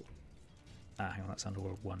travel. Hang on. That's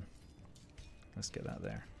Underworld 1. Let's get that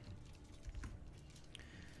there.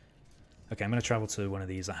 Okay, I'm going to travel to one of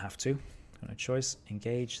these. I have to. Got no choice.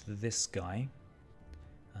 Engage this guy.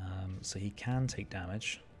 So he can take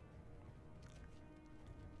damage.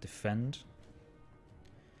 Defend.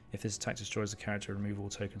 If this attack destroys the character, remove all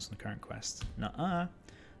tokens from the current quest. Nuh-uh.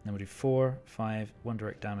 Then we'll do 4, 5, 1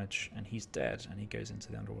 direct damage, and he's dead, and he goes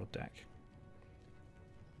into the Underworld deck.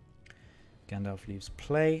 Gandalf leaves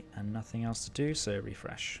play, and nothing else to do, so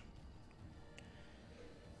refresh.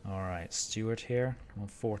 Alright, Steward here. I'm on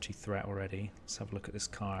 40 threat already. Let's have a look at this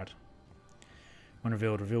card. When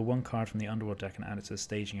revealed, reveal 1 card from the Underworld deck and add it to the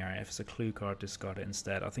staging area. If it's a clue card, discard it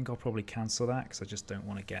instead. I think I'll probably cancel that because I just don't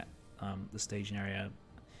want to get the staging area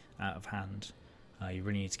out of hand. You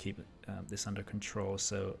really need to keep this under control,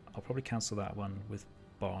 so I'll probably cancel that one with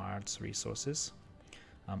Bard's resources.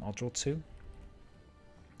 I'll draw 2.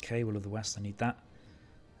 Okay, Will of the West, I need that.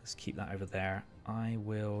 Let's keep that over there. I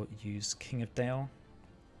will use King of Dale.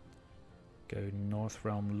 Go North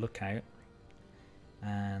Realm Lookout.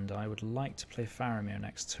 And I would like to play Faramir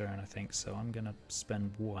next turn, I think, so I'm going to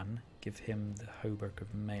spend 1, give him the Hauberk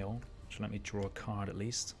of Mail, which will let me draw a card at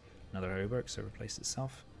least. Another Hauberk, so replace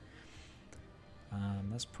itself.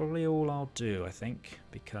 That's probably all I'll do, I think,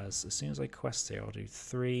 because as soon as I quest here, I'll do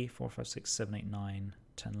 3, 4, 5, 6, 7, 8, 9,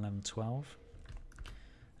 10, 11, 12.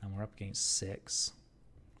 And we're up against 6.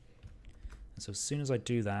 And so as soon as I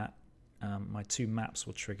do that, my 2 maps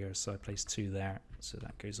will trigger, so I place 2 there, so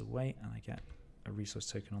that goes away, and I get a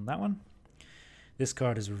resource token on that one. This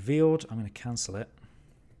card is revealed. I'm going to cancel it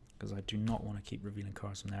because I do not want to keep revealing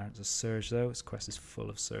cards from there. It's a Surge though. This quest is full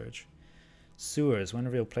of Surge. Sewers. When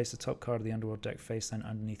revealed, place the top card of the Underworld deck face down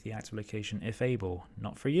underneath the active location if able.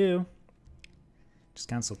 Not for you. Just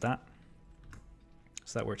cancelled that.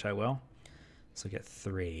 So that worked out well. So we get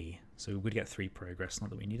 3. So we would get 3 progress, not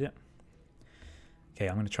that we need it. Okay,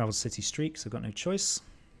 I'm going to travel City Street because I've got no choice.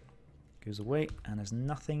 Goes away, and there's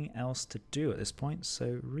nothing else to do at this point,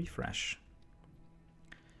 so refresh.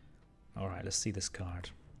 Alright, let's see this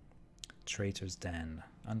card. Traitor's Den.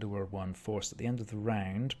 Underworld 1, forced at the end of the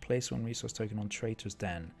round, place 1 resource token on Traitor's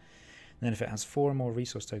Den. And then if it has 4 or more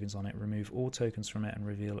resource tokens on it, remove all tokens from it and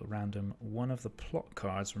reveal at random 1 of the plot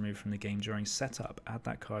cards removed from the game during setup. Add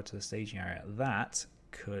that card to the staging area. That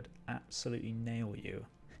could absolutely nail you.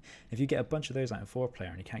 If you get a bunch of those out in 4-player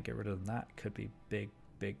and you can't get rid of them, that could be big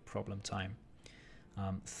problem time.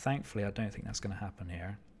 Thankfully, I don't think that's going to happen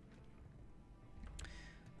here.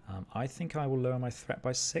 I think I will lower my threat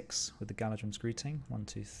by 6 with the Galadrim's Greeting. 1,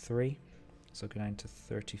 2, 3. So I'll go down to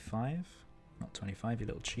 35. Not 25, you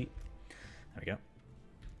little cheat. There we go.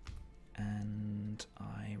 and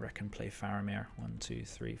I reckon play Faramir 1, 2,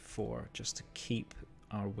 3, 4 just to keep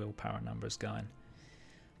our willpower numbers going.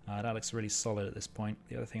 That looks really solid at this point.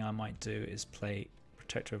 The other thing I might do is play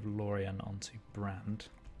Protector of Lorien onto Brand,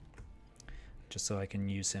 just so I can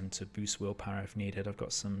use him to boost willpower if needed. I've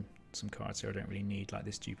got some cards here I don't really need, like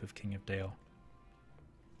this Dupe of King of Dale.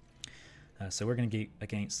 So we're going to get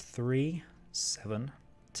against 3, 7,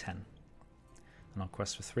 10. And I'll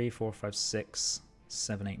quest for 3, 4, 5, 6,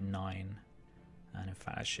 7, 8, 9. And in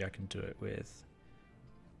fact, actually I can do it with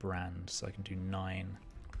Brand, so I can do 9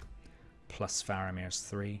 plus Faramir's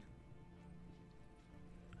 3.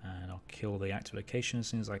 And I'll kill the active location as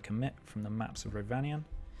soon as I commit from the maps of Rovanion.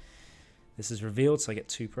 This is revealed, so I get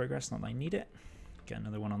 2 progress, not that I need it. Get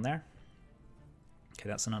another one on there. Okay,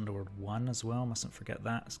 that's an Underworld 1 as well, mustn't forget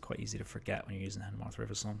that. It's quite easy to forget when you're using Henmarth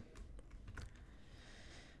Riversong.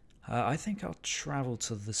 I think I'll travel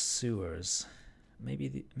to the sewers. Maybe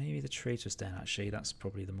the Traitor's Den, actually. That's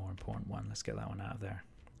probably the more important one. Let's get that one out of there.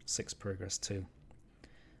 6 progress too.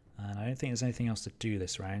 And I don't think there's anything else to do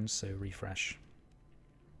this round, so refresh.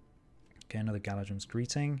 Okay, another Galadrim's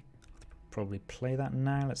Greeting. Probably play that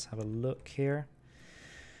now. Let's have a look here.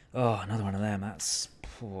 Oh, another one of them. That's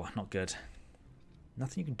not good.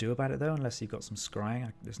 Nothing you can do about it though, unless you've got some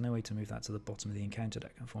scrying. There's no way to move that to the bottom of the encounter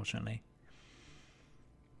deck, unfortunately.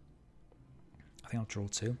 I think I'll draw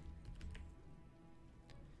 2.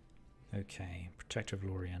 Okay, Protector of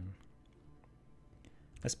Lorien.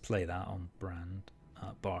 Let's play that on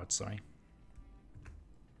Bard, sorry.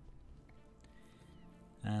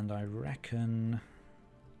 And I reckon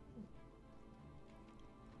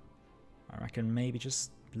maybe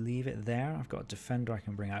just leave it there. I've got a defender I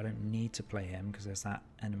can bring out. I don't need to play him because there's that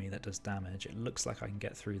enemy that does damage. It looks like I can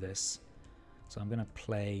get through this. So I'm going to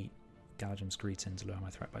play Galadrim's Greeting to lower my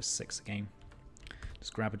threat by 6 again.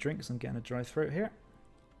 Just grab a drink because I'm getting a dry throat here.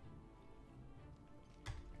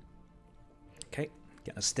 Okay,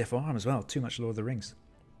 getting a stiff arm as well. Too much Lord of the Rings.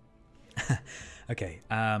 Okay,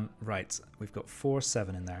 right. We've got 4,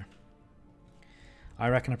 7 in there. I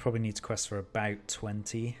reckon I probably need to quest for about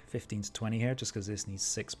 20, 15 to 20 here, just because this needs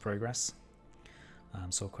 6 progress.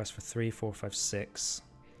 So I'll quest for 3, 4, 5, 6,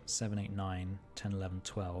 7, 8, 9, 10, 11,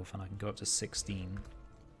 12, and I can go up to 16.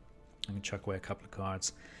 I can chuck away a couple of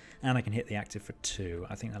cards, and I can hit the active for 2.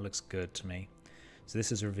 I think that looks good to me. So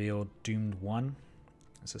this is revealed Doomed 1.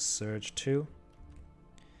 It's a Surge 2.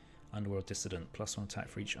 Underworld Dissident, +1 attack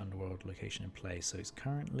for each Underworld location in play. So it's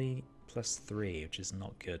currently +3, which is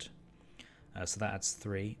not good. So that adds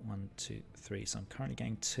 3. 1, 2, 3. So I'm currently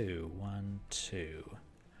getting 2. 1, 2.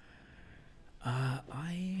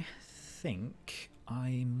 I think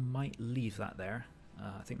I might leave that there.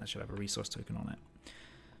 I think that should have a resource token on it.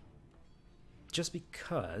 Just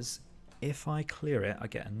because if I clear it, I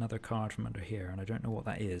get another card from under here, and I don't know what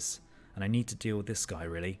that is. And I need to deal with this guy,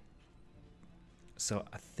 really. So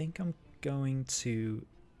I think I'm going to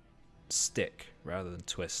stick rather than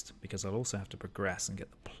twist, because I'll also have to progress and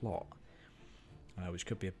get the plot. Which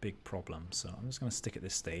could be a big problem, so I'm just going to stick at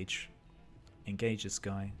this stage. Engage this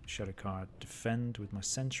guy, shadow card, defend with my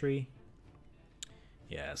sentry.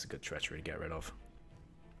 Yeah, that's a good treachery to get rid of.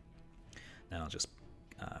 Then I'll just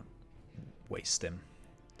waste him.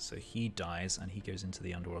 So he dies and he goes into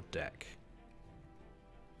the Underworld deck.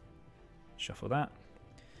 Shuffle that.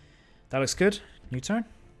 That looks good. New turn.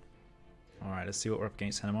 Alright, let's see what we're up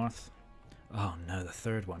against Henmarth. Oh no, the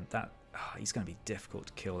third one. He's going to be difficult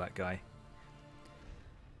to kill, that guy.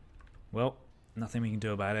 Well, nothing we can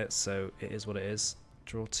do about it, so it is what it is.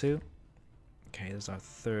 Draw 2. Okay, there's our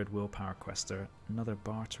 3rd willpower quester. Another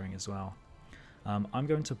bartering as well. I'm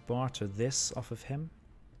going to barter this off of him,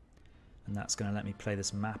 and that's going to let me play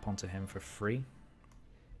this map onto him for free.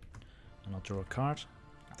 And I'll draw a card.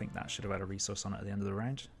 I think that should have had a resource on it at the end of the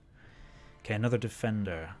round. Okay, another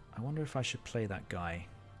defender. I wonder if I should play that guy.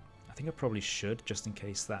 I think I probably should, just in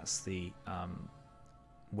case that's the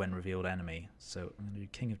when revealed enemy. So I'm going to do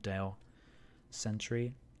King of Dale,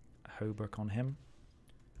 Sentry, Hoberk on him,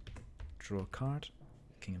 draw a card,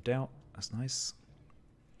 King of Dale, that's nice.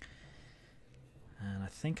 And I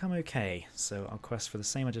think I'm okay, so I'll quest for the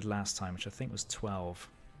same I did last time, which I think was 12.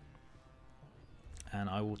 And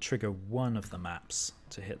I will trigger one of the maps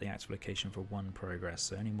to hit the active location for 1 progress,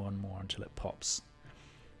 so only 1 more until it pops.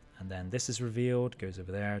 And then this is revealed, goes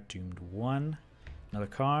over there, Doomed 1, another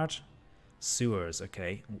card, Sewers,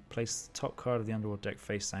 okay. Place the top card of the Underworld deck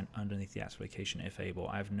face down underneath the active location if able.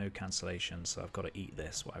 I have no cancellation, so I've got to eat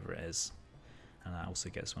this, whatever it is. And that also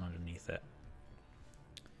gets one underneath it.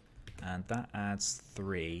 And that adds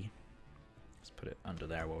 3. Let's put it under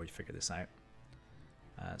there while we figure this out.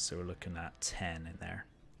 So we're looking at 10 in there.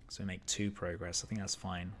 So we make 2 progress. I think that's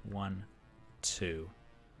fine. 1, 2.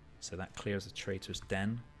 So that clears the traitor's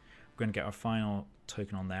den. We're going to get our final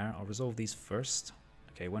token on there. I'll resolve these first.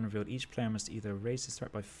 Okay, when revealed, each player must either raise his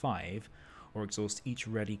threat by 5 or exhaust each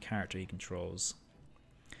ready character he controls.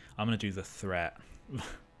 I'm going to do the threat.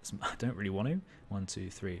 I don't really want to. 1, 2,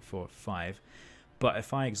 3, 4, 5. But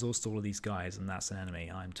if I exhaust all of these guys and that's an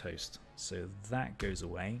enemy, I'm toast. So that goes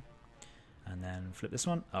away. And then flip this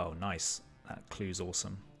one. Oh, nice. That clue's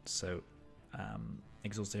awesome. So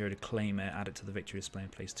exhaust the hero to claim it, add it to the victory display,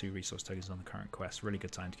 and place 2 resource tokens on the current quest. Really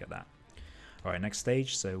good time to get that. Alright, next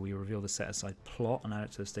stage. So we reveal the set aside plot and add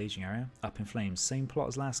it to the staging area. Up in Flames. Same plot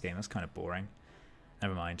as last game. That's kind of boring.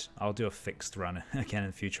 Never mind. I'll do a fixed run again in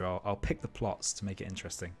the future. I'll pick the plots to make it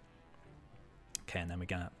interesting. Okay, and then we're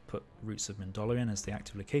going to put Roots of Mindolo in as the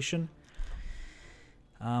active location.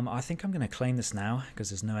 I think I'm going to claim this now because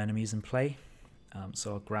there's no enemies in play.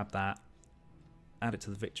 So I'll grab that, add it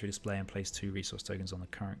to the victory display, and place 2 resource tokens on the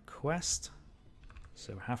current quest.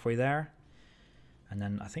 So we're halfway there. And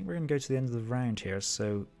then I think we're going to go to the end of the round here.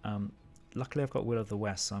 So luckily I've got Will of the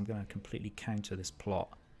West, so I'm going to completely counter this plot.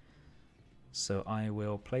 So I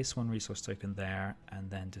will place 1 resource token there and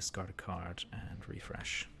then discard a card and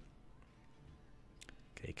refresh.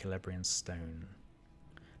 Okay, Celebrian Stone.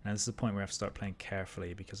 Now this is the point where I have to start playing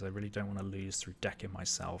carefully because I really don't want to lose through decking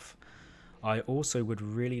myself. I also would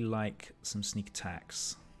really like some sneak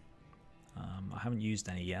attacks. I haven't used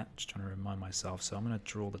any yet, just trying to remind myself, so I'm going to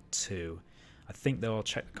draw the 2. I think though I'll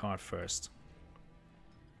check the card first.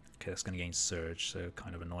 Okay, that's going to gain Surge, so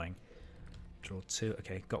kind of annoying. Draw 2,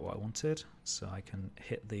 okay, got what I wanted. So I can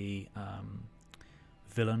hit the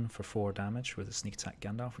villain for 4 damage with a sneak attack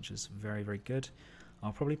Gandalf, which is very, very good.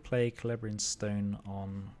 I'll probably play Celebrian Stone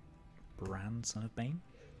on Bran, Son of Bane.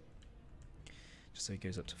 Just so he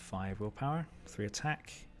goes up to 5 willpower, 3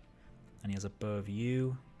 attack, and he has a Bow of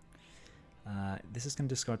You. This is going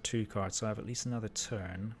to discard 2 cards, so I have at least another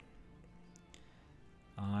turn.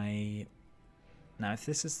 Now if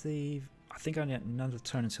this is the... I think I need another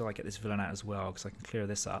turn until I get this villain out as well, because I can clear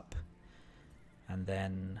this up. And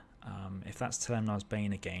then if that's Telemnar's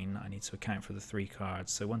Bane again, I need to account for the 3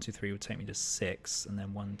 cards. So 1, 2, 3 would take me to 6, and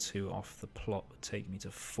then 1, 2 off the plot would take me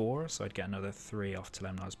to 4. So I'd get another 3 off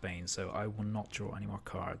Telemnar's Bane. So I will not draw any more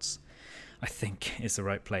cards. I think is the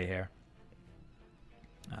right play here.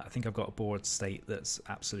 I think I've got a board state that's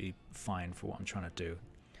absolutely fine for what I'm trying to do.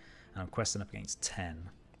 And I'm questing up against 10,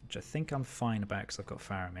 which I think I'm fine about because I've got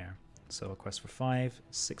Faramir. So I'll quest for 5,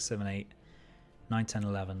 6, 7, 8, 9, 10,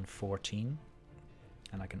 11, 14.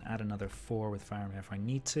 And I can add another 4 with Faramir if I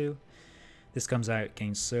need to. This comes out,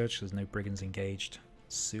 gains Surge, there's no Brigands engaged.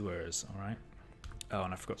 Sewers, alright. Oh,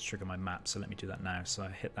 and I forgot to trigger my map, so let me do that now. So I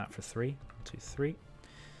hit that for 3, 1, 2, 3.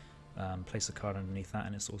 Place a card underneath that,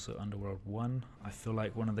 and it's also Underworld 1. I feel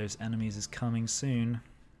like one of those enemies is coming soon.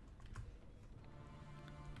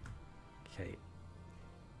 Okay.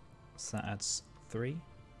 So that adds 3,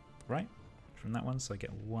 right, from that one, so I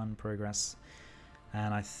get 1 progress.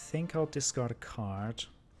 And I think I'll discard a card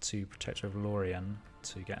to Protector of Lorien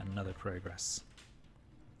to get another progress.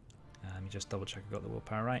 Let me just double check I got the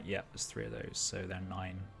willpower right. Yep, there's 3 of those, so they're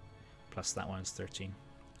 9. Plus that one is 13.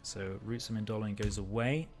 So Roots of Mindolo goes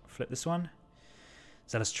away. Flip this one.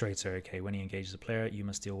 Zealous Traitor. Okay, when he engages a player, you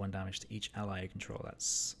must deal 1 damage to each ally you control.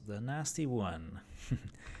 That's the nasty one.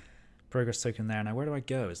 Progress token there. Now where do I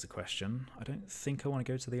go is the question. I don't think I want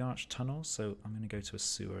to go to the Arch Tunnel, so I'm going to go to a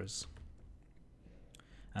Sewers.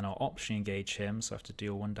 And I'll optionally engage him, so I have to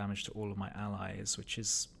deal 1 damage to all of my allies, which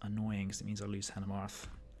is annoying because it means I lose Hanemarth.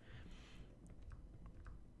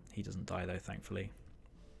 He doesn't die though, thankfully.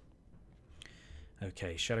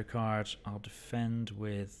 Okay, Shadow card. I'll defend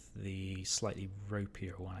with the slightly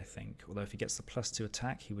ropier one, I think. Although if he gets the +2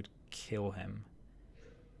 attack, he would kill him.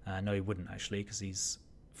 No, he wouldn't actually, because he's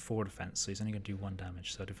 4 defense, so he's only going to do 1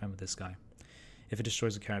 damage. So I defend with this guy. If it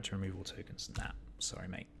destroys a character, removal tokens. Nah, sorry,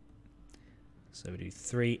 mate. So we do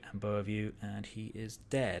 3 and Bow of You, and he is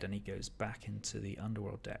dead, and he goes back into the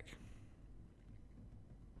Underworld deck.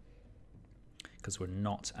 Because we're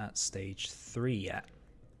not at stage 3 yet.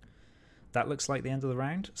 That looks like the end of the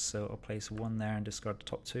round, so I'll place 1 there and discard the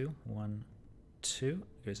top 2. 1, 2.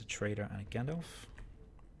 Goes a Trader and a Gandalf.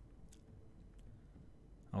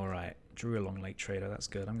 Alright, drew a Long Lake Trader, that's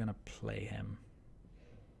good. I'm going to play him.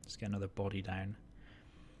 Just get another body down.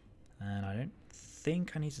 And I don't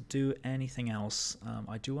think I need to do anything else.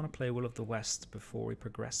 I do want to play Will of the West before we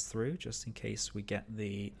progress through, just in case we get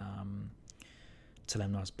the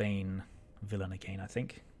Telemnar's Bane villain again, I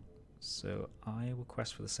think. So I will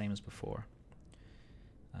quest for the same as before.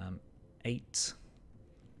 8,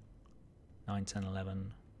 9, 10,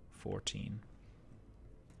 11, 14.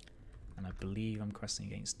 and I believe I'm questing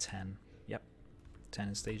against 10. Yep, 10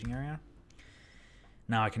 in staging area.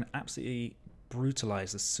 Now I can absolutely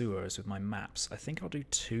brutalize the sewers with my maps. I think I'll do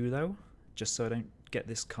 2 though, just so I don't get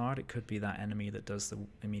this card. It could be that enemy that does the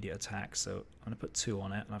immediate attack, so I'm going to put 2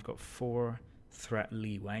 on it, and I've got 4 threat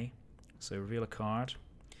leeway. So reveal a card.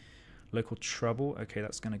 Local trouble. Okay,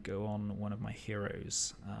 that's going to go on one of my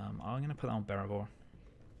heroes. I'm going to put that on Beravor.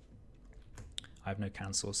 I have no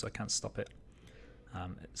cancel, so I can't stop it.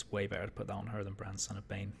 It's way better to put that on her than Bran, Son of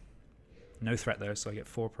Bane. No threat though, so I get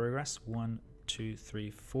 4 progress. 1, 2, 3,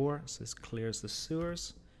 4. So this clears the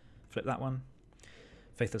sewers. Flip that one.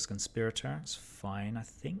 Faithless Conspirator. It's fine, I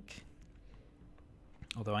think.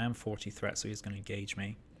 Although I am 40 threat, so he's going to engage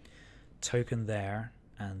me. Token there,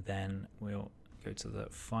 and then we'll go to the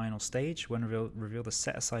final stage. When reveal the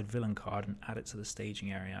set aside villain card and add it to the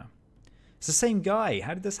staging area. It's the same guy.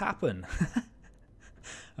 How did this happen?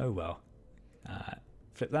 Oh well.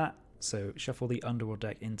 Flip that. So shuffle the Underworld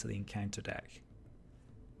deck into the encounter deck.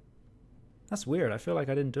 That's weird. I feel like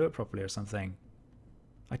I didn't do it properly or something.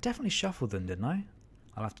 I definitely shuffled them, didn't I?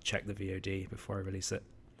 I'll have to check the VOD before I release it.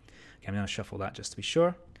 Okay, I'm going to shuffle that just to be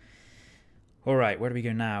sure. Alright, where do we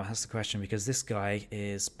go now? That's the question, because this guy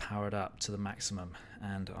is powered up to the maximum,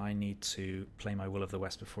 and I need to play my Will of the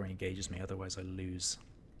West before he engages me, otherwise I lose.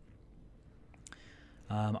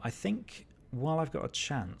 I think while I've got a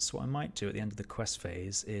chance, what I might do at the end of the quest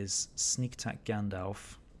phase is sneak attack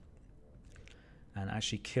Gandalf and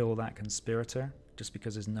actually kill that conspirator, just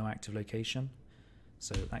because there's no active location.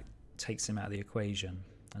 So that takes him out of the equation,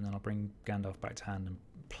 and then I'll bring Gandalf back to hand and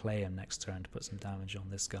play him next turn to put some damage on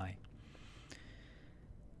this guy.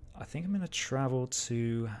 I think I'm going to travel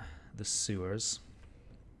to the sewers,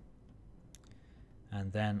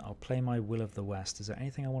 and then I'll play my Will of the West. Is there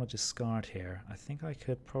anything I want to discard here? I think I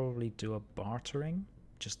could probably do a bartering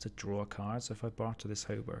just to draw a card. So if I barter this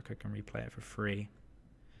Hoberk, I can replay it for free.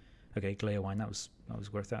 Okay, Glaiwine, that was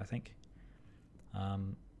worth it, I think.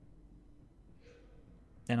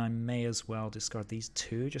 Then I may as well discard these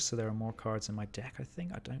 2 just so there are more cards in my deck, I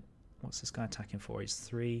think. What's this guy attacking for? He's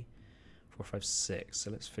 3, 4, 5, 6.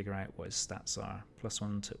 So let's figure out what his stats are.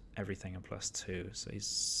 +1 to everything and +2. So he's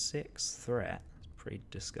 6 threat. Pretty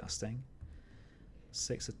disgusting.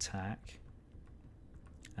 6 attack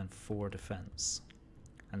and 4 defense.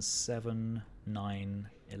 And 7, 9,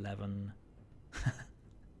 11,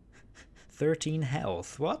 13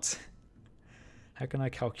 health. What? How can I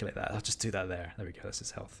calculate that? I'll just do that there. There we go, that's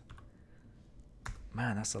his health.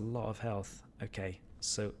 Man, that's a lot of health. Okay,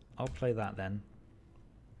 so I'll play that then.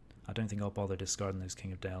 I don't think I'll bother discarding those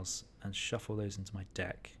King of Dales and shuffle those into my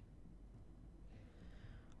deck.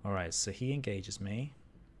 Alright, so he engages me.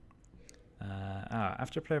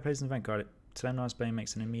 After a player plays an event card, Telemnar's Bane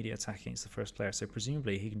makes an immediate attack against the first player, so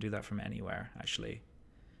presumably he can do that from anywhere, actually.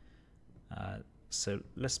 So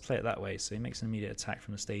let's play it that way. So he makes an immediate attack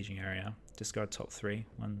from the staging area. Discard top 3.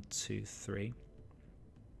 1, 2, 3.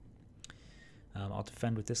 I'll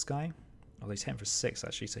defend with this guy. Oh, he's hitting for 6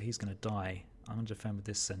 actually, so he's going to die. I'm going to defend with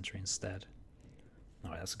this sentry instead.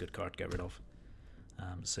 Alright, that's a good card to get rid of.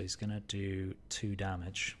 So he's going to do 2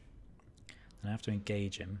 damage. And I have to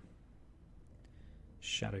engage him.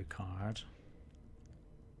 Shadow card.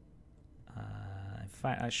 In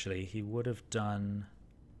fact, actually, he would have done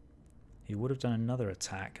another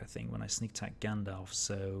attack, I think, when I sneak attack Gandalf.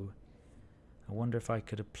 So I wonder if I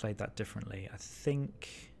could have played that differently. I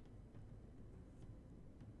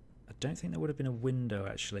don't think there would have been a window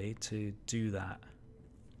actually to do that.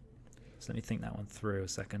 So let me think that one through a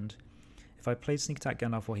second. If I played sneak attack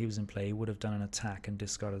Gandalf while he was in play, he would have done an attack and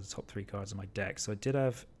discarded the top 3 cards of my deck. So I did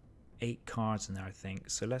have 8 cards in there, I think.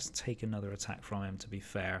 So let's take another attack from him to be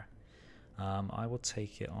fair. I will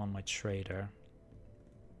take it on my trader.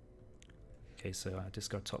 Okay, so I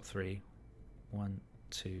discard top 3. 1,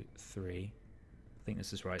 2, 3. I think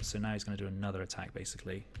this is right. So now he's going to do another attack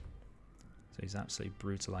basically. So he's absolutely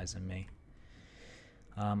brutalizing me.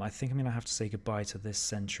 I think I'm going to have to say goodbye to this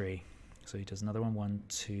sentry. So he does another one. 1,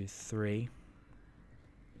 2, 3.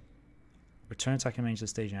 Return attack and range to the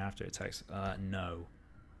staging after it attacks. No.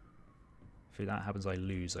 If that happens, I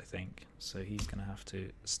lose, I think. So he's going to have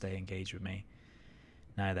to stay engaged with me.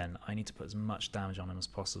 Now then, I need to put as much damage on him as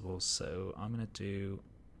possible. So I'm going to do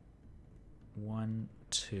 1,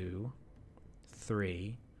 2,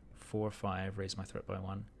 3, 4, 5. Raise my threat by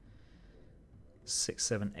 1. 6,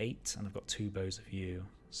 7, 8. And I've got 2 bows of yew.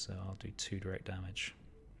 So I'll do 2 direct damage.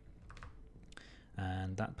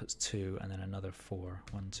 And that puts 2 and then another 4.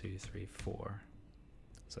 1, 2, 3, 4.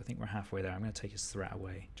 So I think we're halfway there. I'm going to take his threat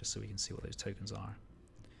away just so we can see what those tokens are.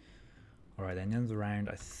 Alright, then the end of the round,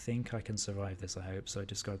 I think I can survive this, I hope. So I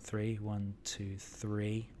discard 3. 1, 2,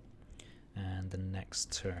 3. And the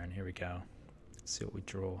next turn, here we go. Let's see what we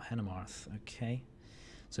draw. Henemarth, okay.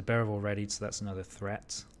 So Bearable ready, so that's another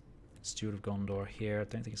threat. Steward of Gondor here. I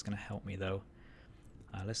don't think it's going to help me though.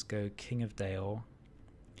 Let's go King of Dale,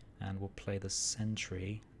 and we'll play the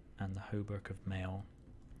Sentry and the Hauberk of Mail.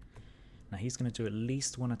 Now he's going to do at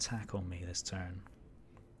least one attack on me this turn,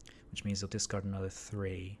 which means he'll discard another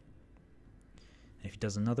 3. And if he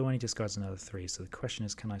does another one, he discards another 3. So the question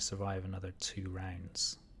is, can I survive another 2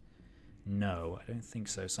 rounds? No, I don't think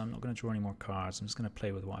so. So I'm not going to draw any more cards. I'm just going to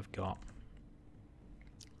play with what I've got.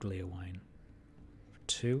 Gleowine for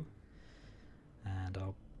 2. And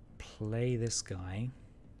I'll play this guy.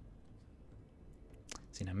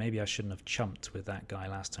 So, maybe I shouldn't have chumped with that guy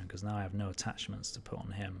last turn, because now I have no attachments to put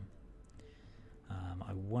on him.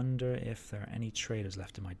 I wonder if there are any traders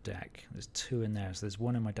left in my deck. There's 2 in there, so there's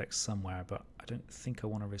 1 in my deck somewhere, but I don't think I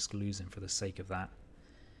want to risk losing for the sake of that.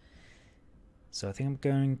 So I think I'm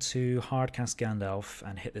going to hardcast Gandalf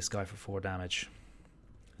and hit this guy for 4 damage.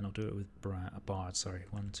 And I'll do it with a Bard, sorry.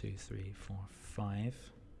 1, 2, 3, 4, 5.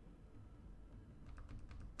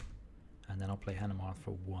 And then I'll play Henemarth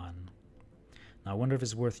for 1. Now I wonder if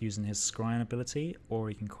it's worth using his Scryan ability, or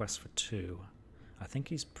he can quest for 2. I think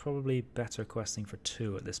he's probably better questing for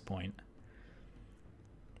 2 at this point.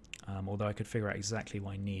 Although I could figure out exactly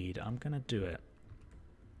what I need. I'm going to do it.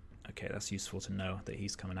 Okay, that's useful to know that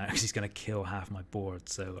he's coming out, because he's going to kill half my board,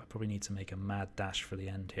 so I probably need to make a mad dash for the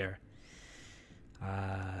end here.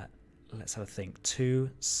 Let's have a think. 2,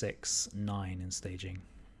 6, 9 in staging.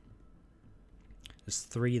 There's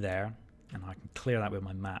 3 there, and I can clear that with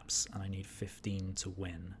my maps, and I need 15 to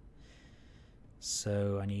win.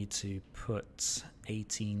 So I need to put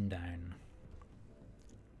 18 down.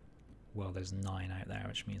 Well, there's 9 out there,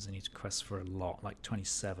 which means I need to quest for a lot, like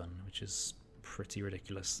 27, which is pretty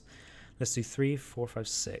ridiculous. Let's do 3, 4, 5,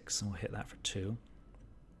 6, and we'll hit that for 2.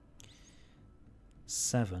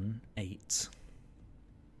 7, 8.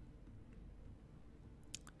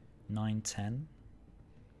 9, 10.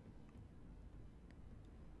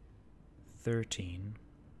 13.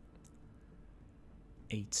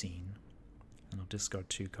 18. And I'll discard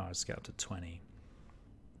 2 cards to get up to 20.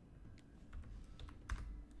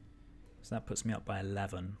 So that puts me up by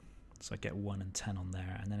 11. So I get 1 and 10 on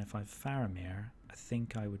there. And then if I have Faramir, I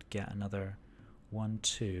think I would get another 1,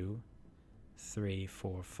 2, 3,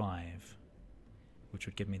 4, 5. Which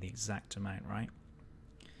would give me the exact amount, right?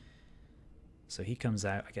 So he comes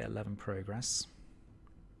out, I get 11 progress.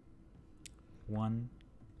 1,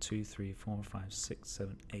 2, 3, 4, 5, 6,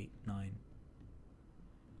 7, 8, 9,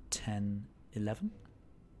 10, 11.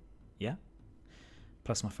 Yeah.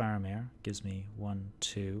 Plus my Faramir gives me 1,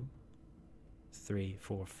 2, 3,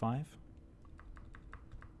 4, 5.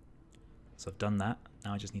 So I've done that.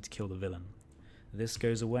 Now I just need to kill the villain. This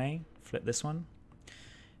goes away. Flip this one.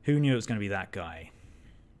 Who knew it was going to be that guy?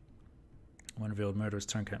 When revealed, Murderer's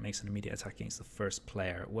Turncoat makes an immediate attack against the first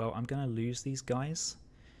player. Well, I'm going to lose these guys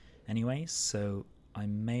anyway, so I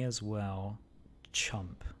may as well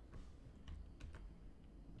chump.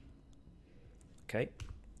 Okay,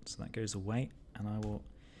 so that goes away, and I will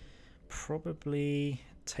probably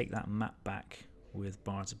take that map back with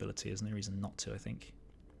Bard's ability. There's no reason not to, I think.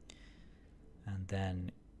 And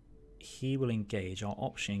then he will engage. I'll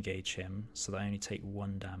option engage him so that I only take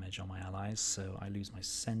 1 damage on my allies. So I lose my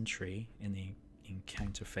Sentry in the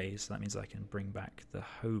encounter phase. So that means I can bring back the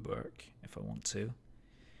Hauberk if I want to.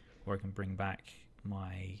 Or I can bring back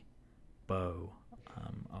my bow.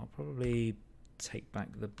 I'll probably take back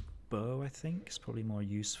the bow, I think. It's probably more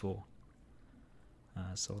useful.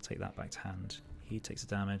 So I'll take that back to hand. He takes a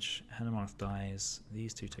damage. Henemarth dies.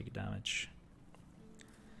 These 2 take a damage.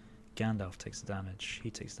 Gandalf takes a damage. He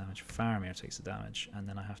takes damage. Faramir takes a damage. And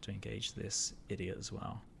then I have to engage this idiot as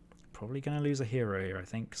well. Probably going to lose a hero here, I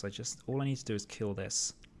think, because all I need to do is kill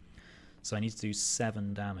this. So I need to do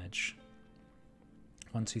 7 damage.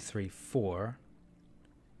 1, 2, 3, 4.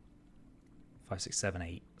 5, 6, 7,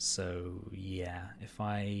 8. So yeah, if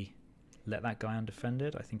I let that guy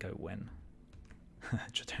undefended, I think I win. I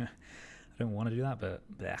don't want to do that, but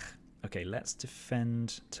blech. Okay, let's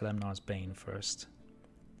defend Telemnar's Bane first.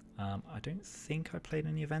 I don't think I played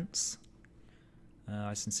any events.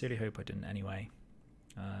 I sincerely hope I didn't anyway.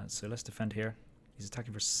 So let's defend here. He's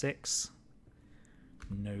attacking for 6.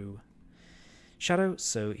 No shadow,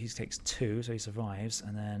 so he takes 2, so he survives.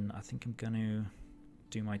 And then I think I'm going to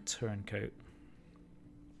do my turncoat.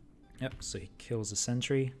 Yep, so he kills the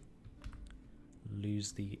Sentry.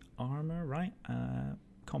 Lose the armor, right?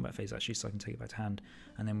 Combat phase actually, so I can take it back to hand.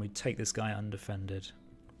 And then we take this guy undefended.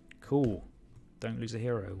 Cool. Don't lose a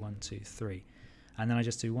hero. 1, 2, 3. And then I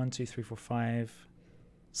just do 1, 2, 3, 4, 5,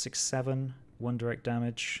 6, 7. 1 direct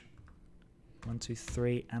damage. 1, 2,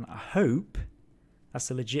 3, and I hope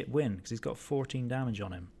that's a legit win because he's got 14 damage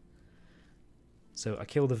on him. So I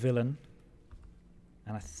kill the villain,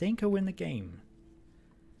 and I think I win the game.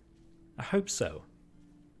 I hope so.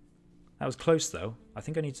 That was close though. I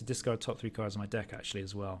think I need to discard top 3 cards on my deck actually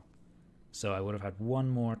as well. So I would have had one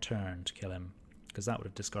more turn to kill him, because that would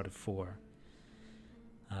have discarded 4.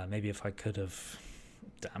 Maybe if I could have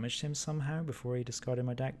damaged him somehow before he discarded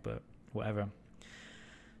my deck, but whatever.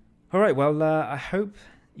 Alright, well, I hope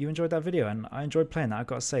you enjoyed that video, and I enjoyed playing that. I've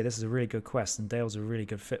got to say, this is a really good quest, and Dale's a really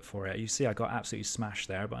good fit for it. You see, I got absolutely smashed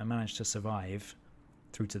there, but I managed to survive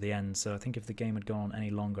through to the end, so I think if the game had gone on any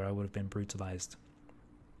longer, I would have been brutalized.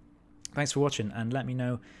 Thanks for watching, and let me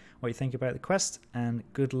know what you think about the quest, and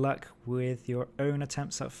good luck with your own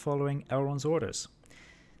attempts at following Elrond's orders.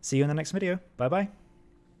 See you in the next video. Bye bye.